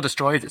the world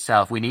destroys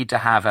itself, we need to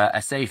have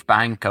a safe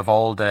bank of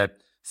all the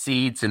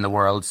seeds in the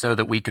world so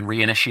that we can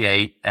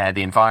reinitiate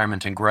the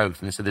environment and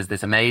growth. And so there's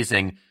this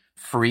amazing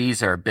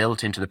freezer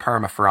built into the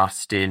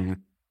permafrost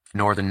in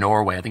northern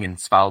Norway, I think in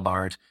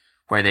Svalbard,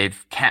 where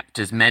they've kept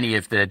as many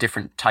of the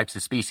different types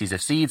of species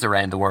of seeds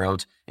around the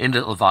world in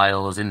little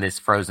vials in this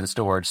frozen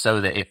storage, so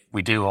that if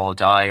we do all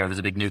die or there's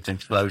a big nuclear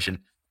explosion,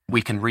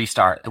 we can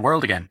restart the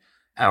world again,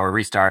 or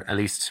restart at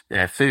least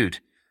food.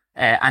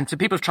 And so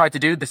people have tried to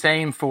do the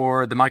same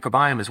for the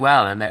microbiome as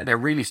well. And they're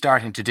really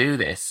starting to do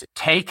this,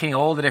 taking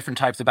all the different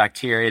types of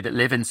bacteria that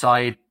live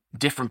inside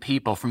different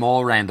people from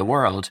all around the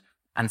world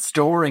and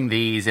storing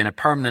these in a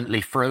permanently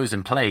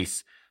frozen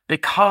place,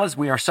 because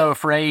we are so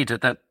afraid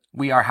that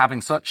we are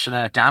having such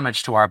a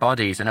damage to our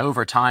bodies. And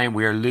over time,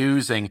 we are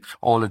losing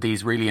all of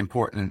these really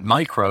important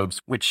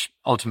microbes, which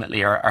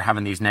ultimately are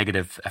having these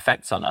negative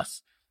effects on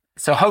us.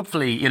 So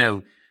hopefully, you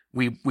know,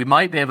 we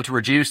might be able to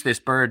reduce this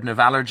burden of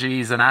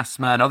allergies and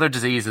asthma and other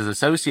diseases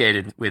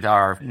associated with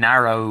our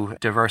narrow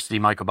diversity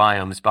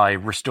microbiomes by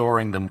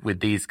restoring them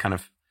with these kind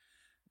of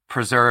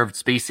preserved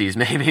species,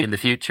 maybe in the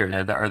future,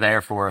 that are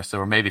there for us,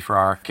 or maybe for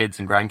our kids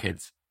and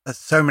grandkids. There's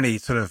so many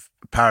sort of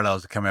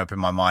parallels are coming up in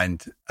my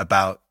mind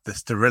about the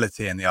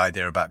sterility and the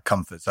idea about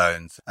comfort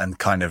zones and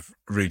kind of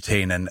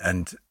routine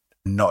and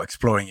not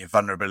exploring your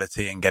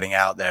vulnerability and getting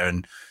out there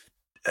and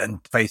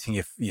facing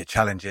your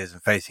challenges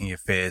and facing your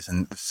fears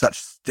and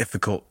such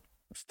difficult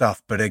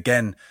stuff. But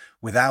again,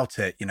 without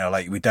it, you know,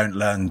 like we don't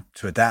learn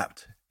to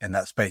adapt in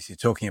that space you're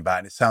talking about.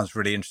 And it sounds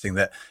really interesting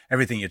that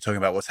everything you're talking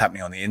about, what's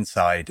happening on the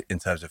inside in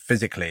terms of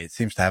physically, it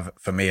seems to have,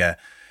 for me, a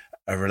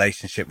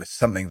relationship with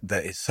something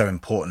that is so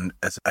important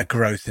as a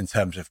growth in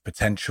terms of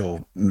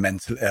potential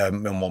mental,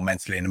 more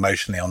mentally and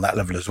emotionally on that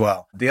level as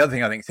well. The other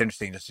thing I think is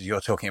interesting, just as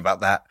you're talking about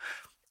that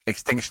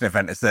extinction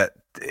event, is that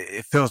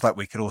it feels like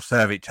we could all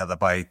serve each other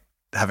by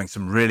having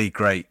some really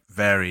great,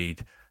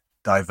 varied,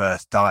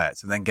 diverse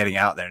diets and then getting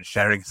out there and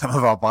sharing some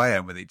of our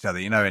biome with each other,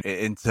 you know,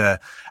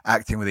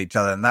 interacting with each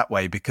other in that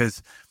way.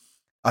 Because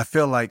I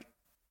feel like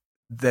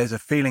there's a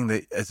feeling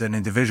that as an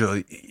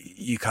individual,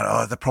 you kind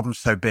of, the problem's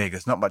so big,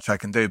 there's not much I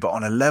can do. But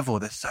on a level,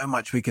 there's so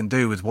much we can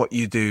do with what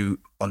you do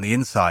on the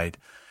inside.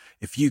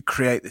 If you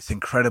create this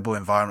incredible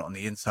environment on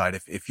the inside,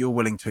 if you're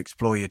willing to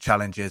explore your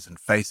challenges and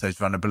face those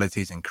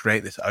vulnerabilities and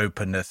create this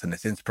openness and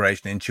this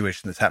inspiration,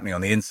 intuition that's happening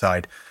on the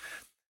inside,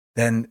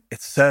 then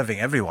it's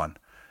serving everyone.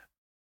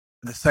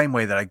 The same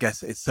way that I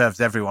guess it serves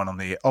everyone on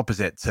the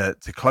opposite to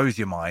close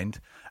your mind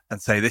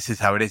and say, this is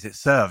how it is. It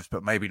serves,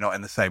 but maybe not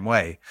in the same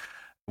way.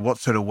 What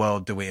sort of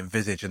world do we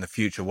envisage in the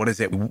future? What is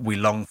it we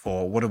long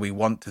for? What do we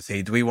want to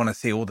see? Do we want to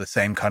see all the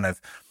same kind of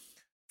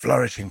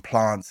flourishing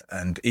plants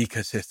and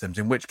ecosystems?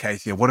 In which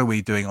case, what are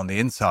we doing on the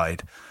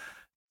inside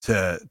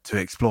to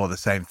explore the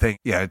same thing?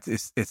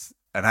 It's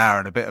an hour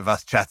and a bit of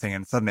us chatting,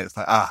 and suddenly it's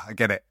like, I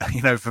get it.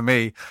 For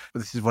me,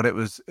 this is what it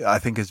was, I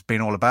think, has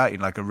been all about,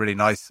 like a really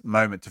nice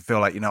moment to feel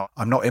like,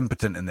 I'm not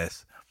impotent in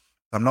this.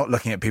 I'm not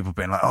looking at people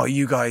being like, oh,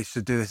 you guys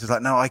should do this. It's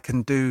like, no, I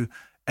can do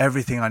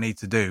everything I need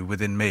to do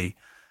within me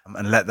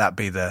and let that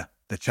be the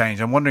change.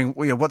 I'm wondering,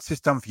 what's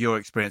this done for your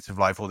experience of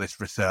life, all this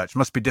research? It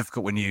must be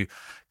difficult when you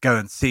go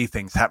and see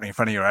things happening in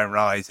front of your own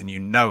eyes and you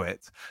know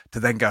it, to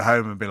then go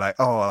home and be like,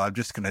 oh, well, I'm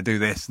just going to do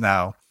this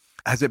now.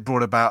 Has it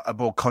brought about a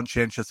more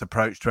conscientious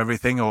approach to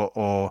everything,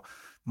 or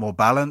more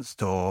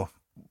balanced, or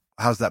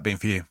How's that been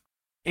for you?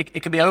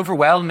 It can be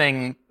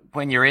overwhelming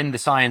when you're in the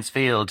science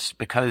field,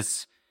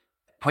 because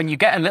when you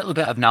get a little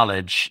bit of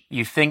knowledge,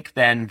 you think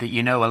then that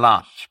you know a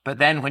lot. But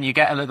then when you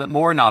get a little bit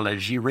more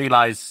knowledge, you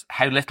realize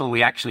how little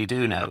we actually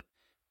do know.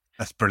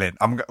 That's brilliant.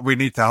 We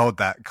need to hold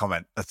that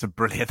comment. That's a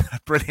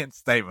brilliant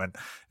statement.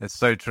 It's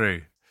so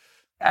true.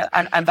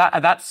 And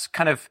that's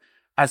kind of,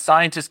 as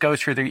scientists go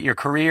through your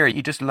career,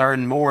 you just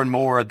learn more and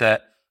more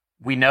that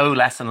we know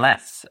less and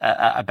less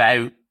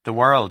about the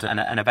world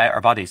and about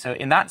our body. So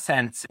in that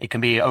sense, it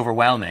can be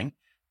overwhelming.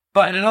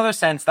 But in another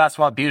sense, that's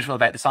what's beautiful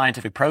about the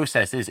scientific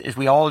process is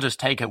we all just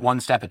take it one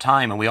step at a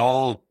time, and we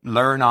all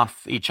learn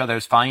off each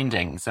other's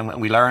findings,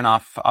 and we learn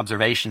off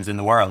observations in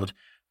the world.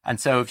 And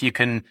so if you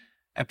can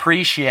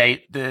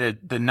appreciate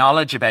the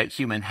knowledge about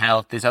human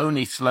health is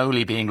only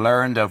slowly being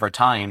learned over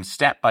time,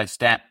 step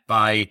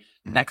by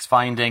next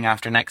finding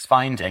after next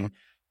finding,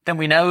 then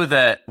we know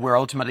that we're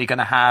ultimately going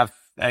to have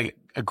a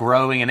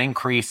growing and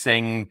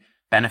increasing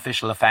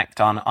beneficial effect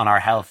on our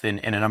health in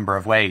a number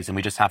of ways. And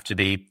we just have to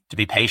be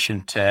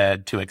patient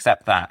to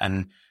accept that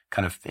and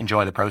kind of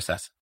enjoy the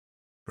process.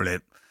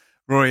 Brilliant.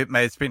 Rory,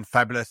 mate, it's been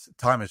fabulous.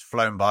 Time has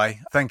flown by.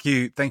 Thank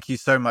you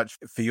so much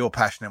for your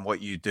passion and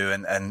what you do.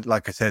 And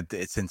like I said,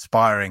 it's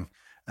inspiring,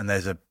 and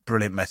there's a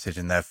brilliant message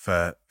in there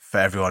for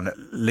everyone.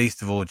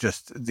 Least of all,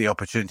 just the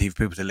opportunity for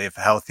people to live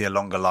healthier,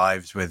 longer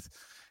lives with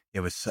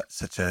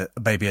such a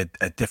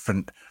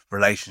different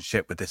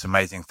relationship with this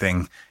amazing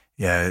thing.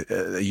 Yeah,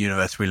 the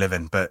universe we live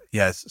in. But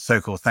yeah, it's so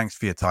cool. Thanks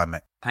for your time,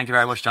 mate. Thank you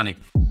very much, Johnny.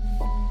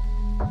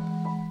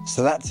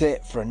 So that's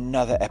it for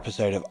another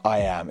episode of I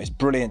Am. It's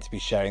brilliant to be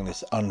sharing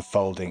this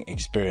unfolding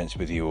experience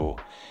with you all.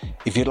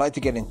 If you'd like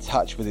to get in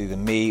touch with either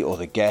me or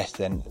the guest,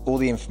 then all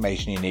the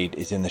information you need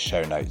is in the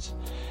show notes.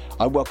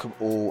 I welcome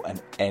all and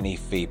any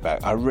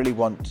feedback. I really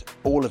want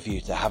all of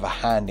you to have a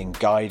hand in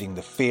guiding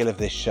the feel of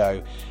this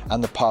show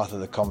and the path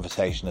of the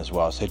conversation as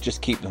well. So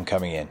just keep them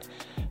coming in.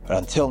 But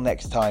until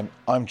next time,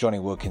 I'm Johnny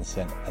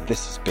Wilkinson, and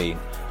this has been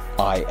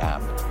I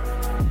Am.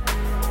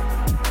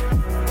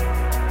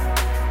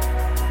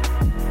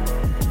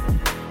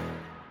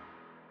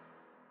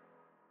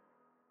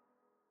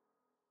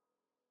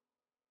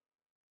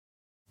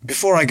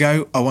 Before I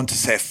go, I want to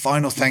say a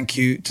final thank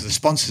you to the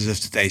sponsors of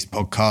today's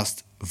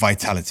podcast,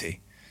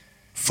 Vitality.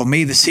 For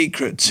me, the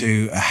secret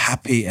to a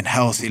happy and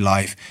healthy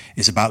life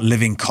is about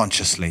living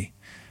consciously.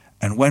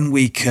 And when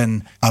we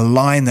can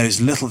align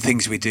those little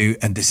things we do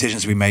and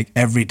decisions we make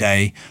every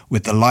day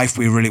with the life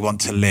we really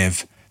want to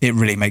live, it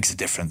really makes a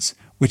difference,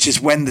 which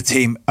is when the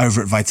team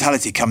over at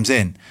Vitality comes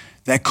in.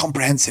 Their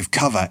comprehensive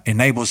cover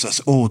enables us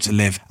all to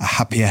live a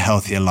happier,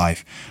 healthier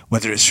life,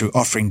 whether it's through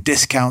offering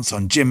discounts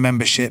on gym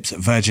memberships at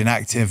Virgin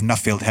Active,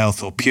 Nuffield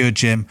Health or Pure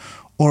Gym,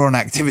 or on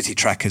activity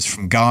trackers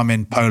from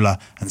Garmin, Polar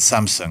and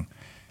Samsung.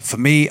 For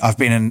me, I've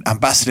been an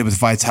ambassador with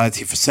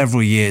Vitality for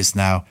several years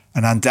now,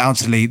 and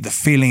undoubtedly the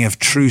feeling of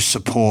true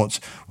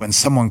support when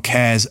someone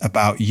cares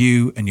about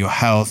you and your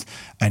health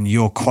and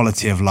your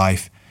quality of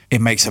life, it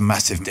makes a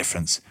massive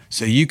difference.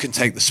 So you can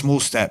take the small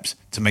steps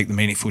to make the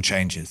meaningful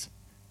changes.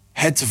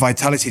 Head to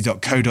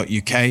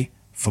vitality.co.uk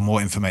for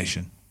more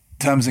information.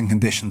 Terms and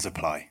conditions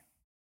apply.